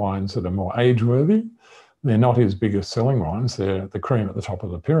making some wines that are more age-worthy. They're not his biggest selling wines. They're the cream at the top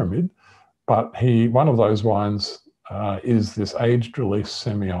of the pyramid. But one of those wines is this aged release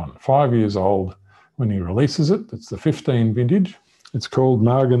Semillon, 5 years old when he releases it. It's the 15 vintage. It's called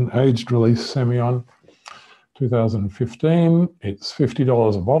Margan Aged Release Semillon 2015. It's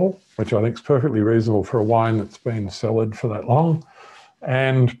 $50 a bottle, which I think is perfectly reasonable for a wine that's been cellared for that long.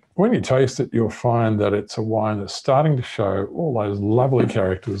 And when you taste it, you'll find that it's a wine that's starting to show all those lovely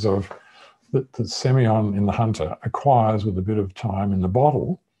characters of that Semillon in the Hunter acquires with a bit of time in the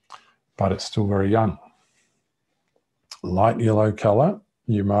bottle, but it's still very young. Light yellow colour.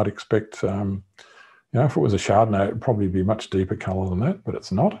 You might expect, if it was a Chardonnay, it would probably be much deeper colour than that, but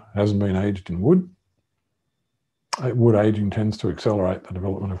it's not. It hasn't been aged in wood. Wood aging tends to accelerate the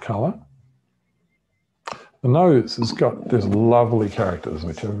development of colour. The nose has got these lovely characters,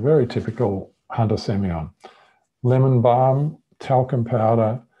 which are very typical Hunter Semillon. Lemon balm, talcum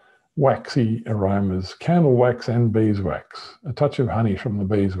powder, waxy aromas, candle wax and beeswax, a touch of honey from the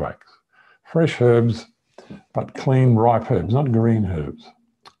beeswax. fresh herbs, but clean, ripe herbs, not green herbs.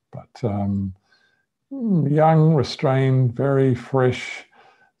 But young, restrained, very fresh,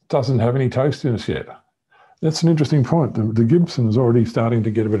 doesn't have any toastiness yet. That's an interesting point. The Gibson is already starting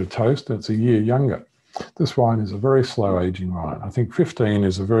to get a bit of toast. It's a year younger. This wine is a very slow aging wine. I think 15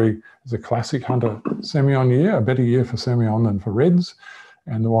 is a classic Hunter Semillon year, a better year for Semillon than for Reds,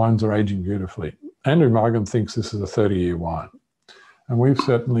 and the wines are aging beautifully. Andrew Margan thinks this is a 30-year wine. And we've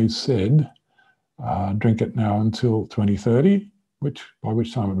certainly said, drink it now until 2030, by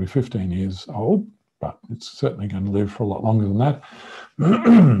which time it'll be 15 years old, but it's certainly going to live for a lot longer than that.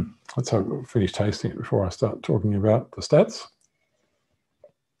 Let's finish tasting it before I start talking about the stats.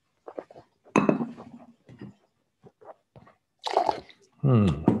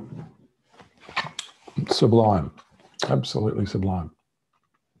 Sublime, absolutely sublime.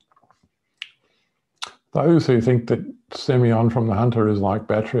 Those who think that Semillon from the Hunter is like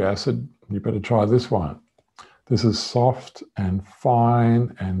battery acid, you better try this wine. This is soft and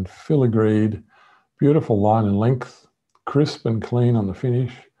fine and filigreed, beautiful line and length, crisp and clean on the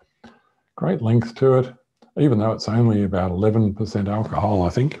finish, great length to it, even though it's only about 11% alcohol, I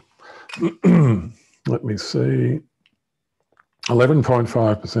think. Let me see,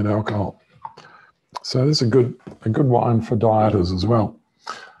 11.5% alcohol. So this is a good wine for dieters as well.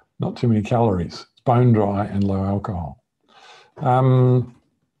 Not too many calories. It's bone dry and low alcohol.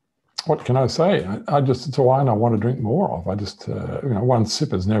 What can I say? It's a wine I want to drink more of. One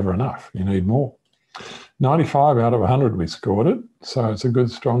sip is never enough. You need more. 95 out of 100 we scored it. So it's a good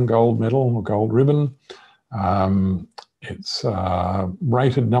strong gold medal or gold ribbon. It's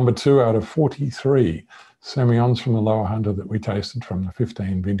rated number 2 out of 43 Semillons from the Lower Hunter that we tasted from the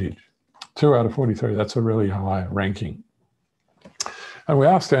 15 vintage. 2 out of 43, that's a really high ranking. And we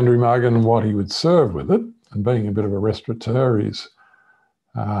asked Andrew Margan what he would serve with it, and being a bit of a restaurateur, he's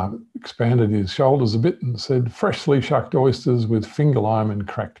expanded his shoulders a bit and said, freshly shucked oysters with finger lime and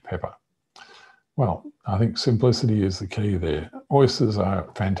cracked pepper. Well, I think simplicity is the key there. Oysters are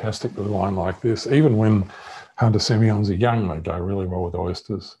fantastic with a wine like this. Even when Hunter Semillons are young, they go really well with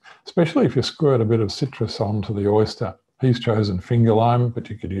oysters, especially if you squirt a bit of citrus onto the oyster. He's chosen finger lime, but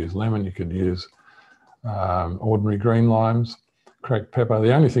you could use lemon, you could use ordinary green limes, cracked pepper.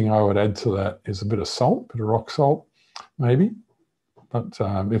 The only thing I would add to that is a bit of salt, a bit of rock salt, maybe. But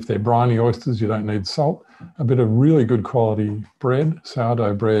if they're briny oysters, you don't need salt. A bit of really good quality bread,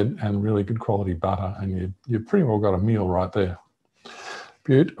 sourdough bread, and really good quality butter, and you've pretty well got a meal right there.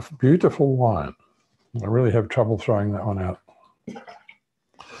 Beautiful, beautiful wine. I really have trouble throwing that one out.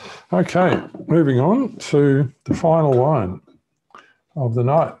 Okay, moving on to the final wine of the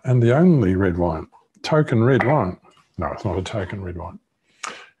night, and the only red wine, token red wine. No, it's not a token red wine.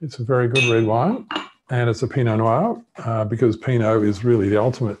 It's a very good red wine, and it's a Pinot Noir, because Pinot is really the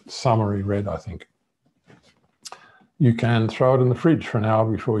ultimate summery red, I think. You can throw it in the fridge for an hour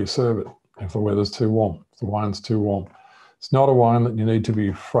before you serve it if the weather's too warm, if the wine's too warm. It's not a wine that you need to be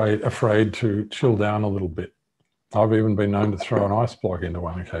afraid to chill down a little bit. I've even been known to throw an ice block into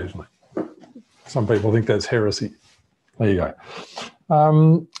one occasionally. Some people think that's heresy. There you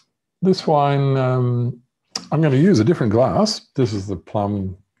go. This wine, I'm going to use a different glass. This is the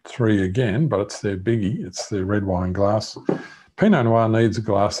Plum 3 again, but it's their biggie. It's their red wine glass. Pinot Noir needs a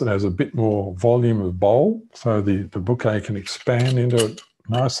glass that has a bit more volume of bowl, so the bouquet can expand into it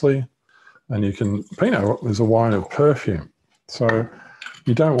nicely. And Pinot is a wine of perfume. So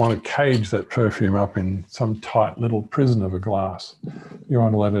you don't want to cage that perfume up in some tight little prison of a glass. You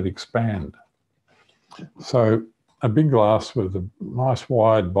want to let it expand. So a big glass with a nice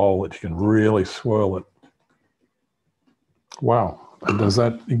wide bowl that you can really swirl it. Wow. And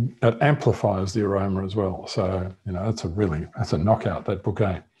that amplifies the aroma as well. So, that's a knockout, that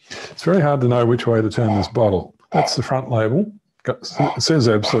bouquet. It's very hard to know which way to turn this bottle. That's the front label. It says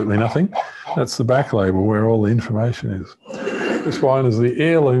absolutely nothing. That's the back label where all the information is. This wine is the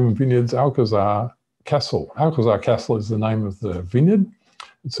Heirloom Vineyards Alcazar Castle. Alcazar Castle is the name of the vineyard.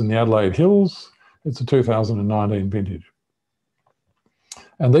 It's in the Adelaide Hills. It's a 2019 vintage.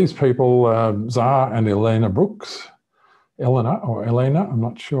 And these people, Zar and Elena Brooks, Elena, I'm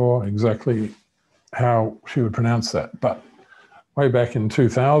not sure exactly how she would pronounce that, but way back in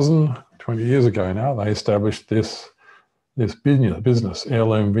 2000, 20 years ago now, they established this business,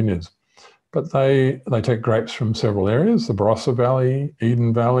 Heirloom Vineyards. But they take grapes from several areas, the Barossa Valley,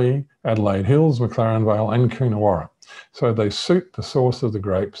 Eden Valley, Adelaide Hills, McLaren Vale, and Coonawarra. So they suit the source of the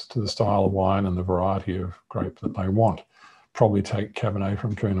grapes to the style of wine and the variety of grape that they want. Probably take Cabernet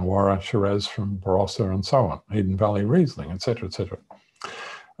from Coonawarra, Shiraz from Barossa, and so on, Eden Valley Riesling, etc., etc.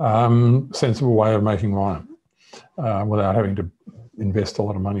 Sensible way of making wine without having to invest a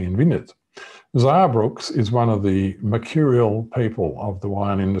lot of money in vineyards. Brooks is one of the mercurial people of the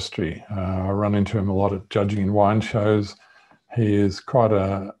wine industry. I run into him a lot at judging in wine shows. He is quite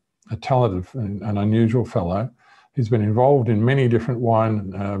a talented and unusual fellow. He's been involved in many different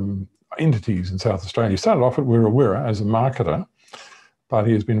wine entities in South Australia. He started off at Wirra Wirra as a marketer, but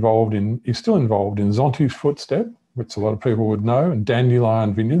he's still involved in Zonti's Footstep, which a lot of people would know, and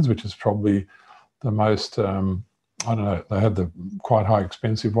Dandelion Vineyards, which is probably the most, I don't know, they have the quite high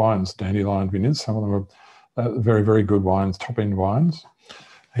expensive wines, Dandelion Vineyards. Some of them are very, very good wines, top-end wines.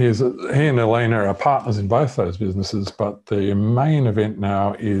 He and Elena are partners in both those businesses, but the main event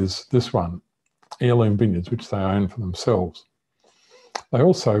now is this one, Heirloom Vineyards, which they own for themselves. They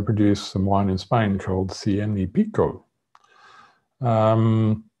also produce some wine in Spain called Cien y Pico.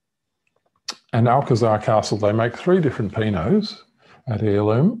 And Alcazar Castle, they make 3 different Pinots at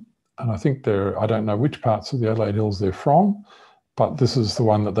Heirloom. And I think I don't know which parts of the Adelaide Hills they're from, but this is the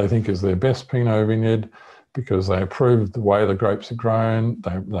one that they think is their best Pinot vineyard because they approve the way the grapes are grown.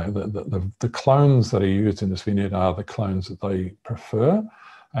 The clones that are used in this vineyard are the clones that they prefer.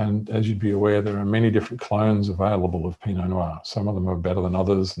 And as you'd be aware, there are many different clones available of Pinot Noir. Some of them are better than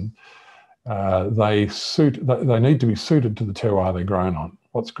others, and they need to be suited to the terroir they're grown on.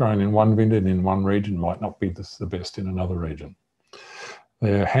 What's grown in one vineyard in one region might not be the best in another region.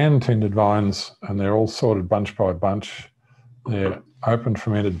 They're hand-tended vines, and they're all sorted bunch by bunch. They're open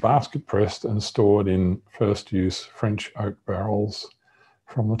fermented, basket pressed, and stored in first-use French oak barrels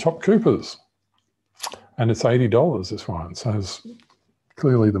from the top coopers. And it's $80, this wine, so it's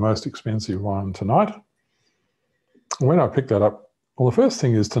clearly the most expensive wine tonight. When I picked that up, well, the first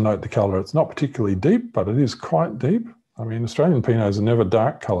thing is to note the colour. It's not particularly deep, but it is quite deep. I mean, Australian Pinots are never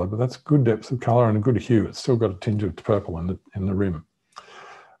dark coloured, but that's good depth of colour and a good hue. It's still got a tinge of purple in the rim.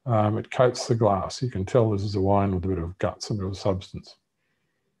 It coats the glass. You can tell this is a wine with a bit of guts, a bit of substance.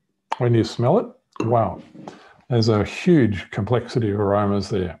 When you smell it, wow, there's a huge complexity of aromas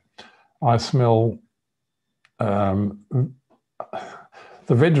there. I smell the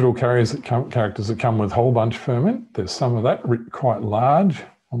vegetal characters that come with whole bunch ferment. There's some of that quite large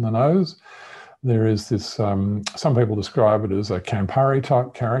on the nose. There is this, some people describe it as a Campari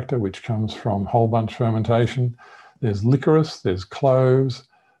type character, which comes from whole bunch fermentation. There's licorice, there's cloves,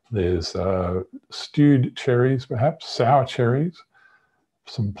 there's stewed cherries, perhaps, sour cherries,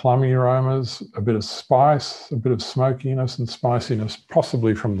 some plummy aromas, a bit of spice, a bit of smokiness and spiciness,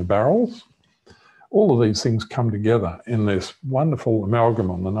 possibly from the barrels. All of these things come together in this wonderful amalgam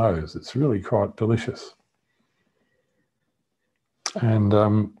on the nose. It's really quite delicious. And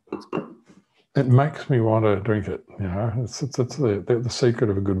it makes me want to drink it. You know, it's the secret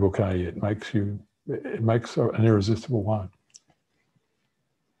of a good bouquet. It makes an irresistible wine.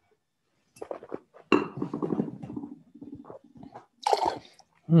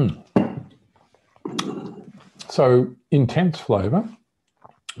 So intense flavour,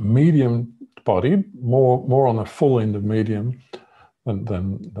 medium-bodied, more on the full end of medium than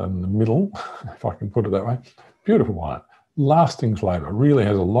the middle, if I can put it that way. Beautiful wine, lasting flavour, really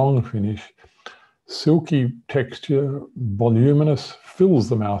has a long finish, silky texture, voluminous, fills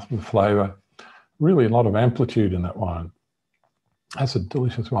the mouth with flavour. Really a lot of amplitude in that wine. That's a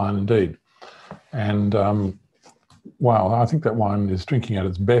delicious wine indeed. And wow, I think that wine is drinking at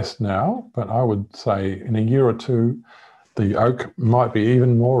its best now, but I would say in a year or two, the oak might be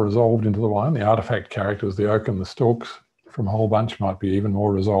even more resolved into the wine. The artifact characters, the oak and the stalks from a whole bunch might be even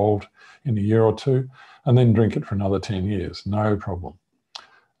more resolved in a year or two, and then drink it for another 10 years, no problem.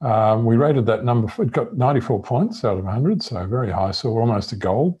 We rated that number, it got 94 points out of 100, so very high, so almost a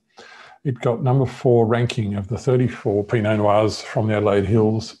gold. It got number 4 ranking of the 34 Pinot Noirs from the Adelaide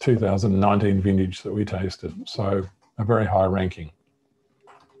Hills 2019 vintage that we tasted. So a very high ranking.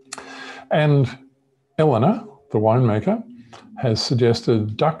 And Eleanor, the winemaker, has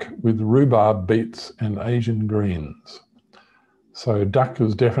suggested duck with rhubarb beets and Asian greens. So duck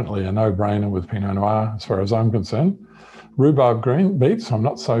is definitely a no-brainer with Pinot Noir as far as I'm concerned. Rhubarb green beets, I'm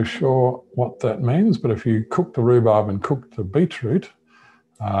not so sure what that means, but if you cook the rhubarb and cook the beetroot,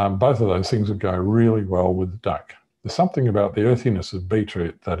 both of those things would go really well with duck. There's something about the earthiness of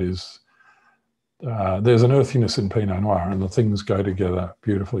beetroot that is, there's an earthiness in Pinot Noir and the things go together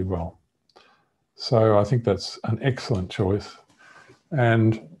beautifully well. So I think that's an excellent choice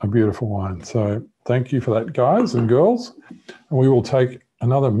and a beautiful wine. So thank you for that, guys and girls. And we will take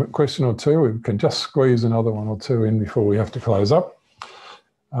another question or two. We can just squeeze another one or two in before we have to close up.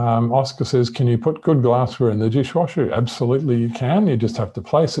 Oscar says, can you put good glassware in the dishwasher? Absolutely you can. You just have to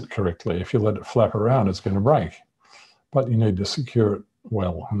place it correctly. If you let it flap around, it's going to break. But you need to secure it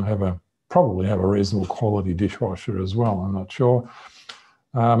well and probably have a reasonable quality dishwasher as well. I'm not sure.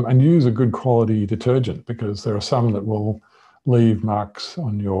 And use a good quality detergent, because there are some that will leave marks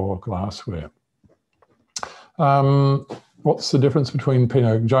on your glassware. What's the difference between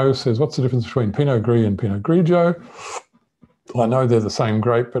Pinot? Joe says, what's the difference between Pinot Gris and Pinot Grigio? Well, I know they're the same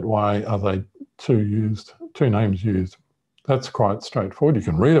grape, but why are they two names used? That's quite straightforward. You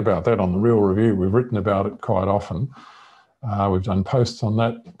can read about that on the Real Review. We've written about it quite often. We've done posts on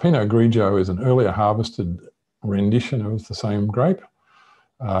that. Pinot Grigio is an earlier harvested rendition of the same grape.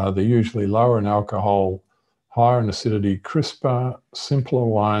 They're usually lower in alcohol, higher in acidity, crisper, simpler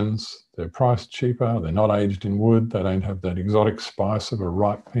wines. They're priced cheaper. They're not aged in wood. They don't have that exotic spice of a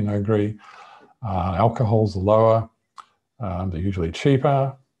ripe Pinot Gris. Alcohols are lower. They're usually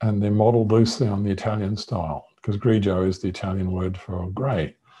cheaper, and they're modelled loosely on the Italian style, because Grigio is the Italian word for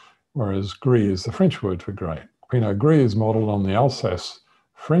grey, whereas Gris is the French word for grey. Pinot Gris is modelled on the Alsace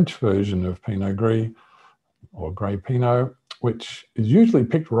French version of Pinot Gris, or Grey Pinot, which is usually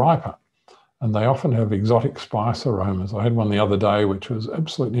picked riper, and they often have exotic spice aromas. I had one the other day which was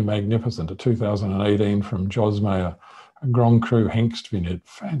absolutely magnificent, a 2018 from Josme, a Grand Cru Hengst vineyard,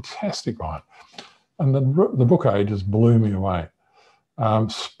 fantastic wine. And the book ages blew me away.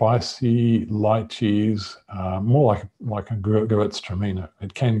 Spicy, light cheese, more like a Gewürztraminer.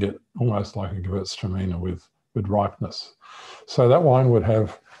 It can get almost like a Gewürztraminer with ripeness. So that wine would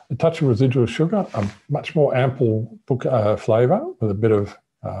have a touch of residual sugar, a much more ample flavour with a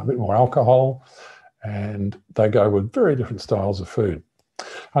bit more alcohol, and they go with very different styles of food.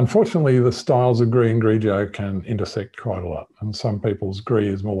 Unfortunately, the styles of Gris and Grigio can intersect quite a lot, and some people's Gris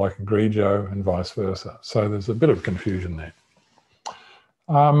is more like a Grigio and vice versa. So there's a bit of confusion there.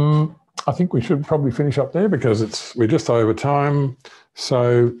 I think we should probably finish up there, because we're just over time.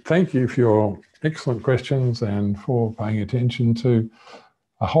 So thank you for your excellent questions and for paying attention to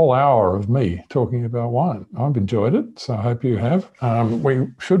a whole hour of me talking about wine. I've enjoyed it, so I hope you have. We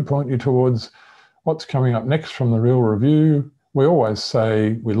should point you towards what's coming up next from the Real Review. We always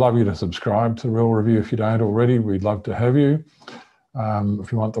say we'd love you to subscribe to the Real Review if you don't already. We'd love to have you.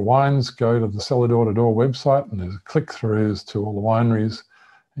 If you want the wines, go to the Cellar Door to Door website, and there's click-throughs to all the wineries,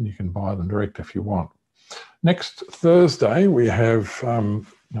 and you can buy them direct if you want. Next Thursday, we have, no,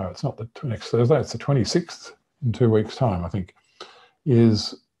 it's not the next Thursday, it's the 26th, in 2 weeks' time, I think,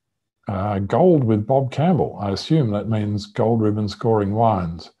 is Gold with Bob Campbell. I assume that means gold ribbon scoring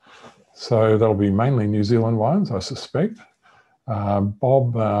wines. So that'll be mainly New Zealand wines, I suspect.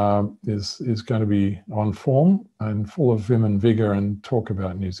 Bob is going to be on form and full of vim and vigour and talk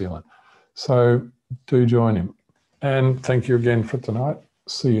about New Zealand. So do join him. And thank you again for tonight.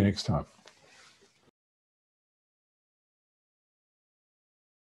 See you next time.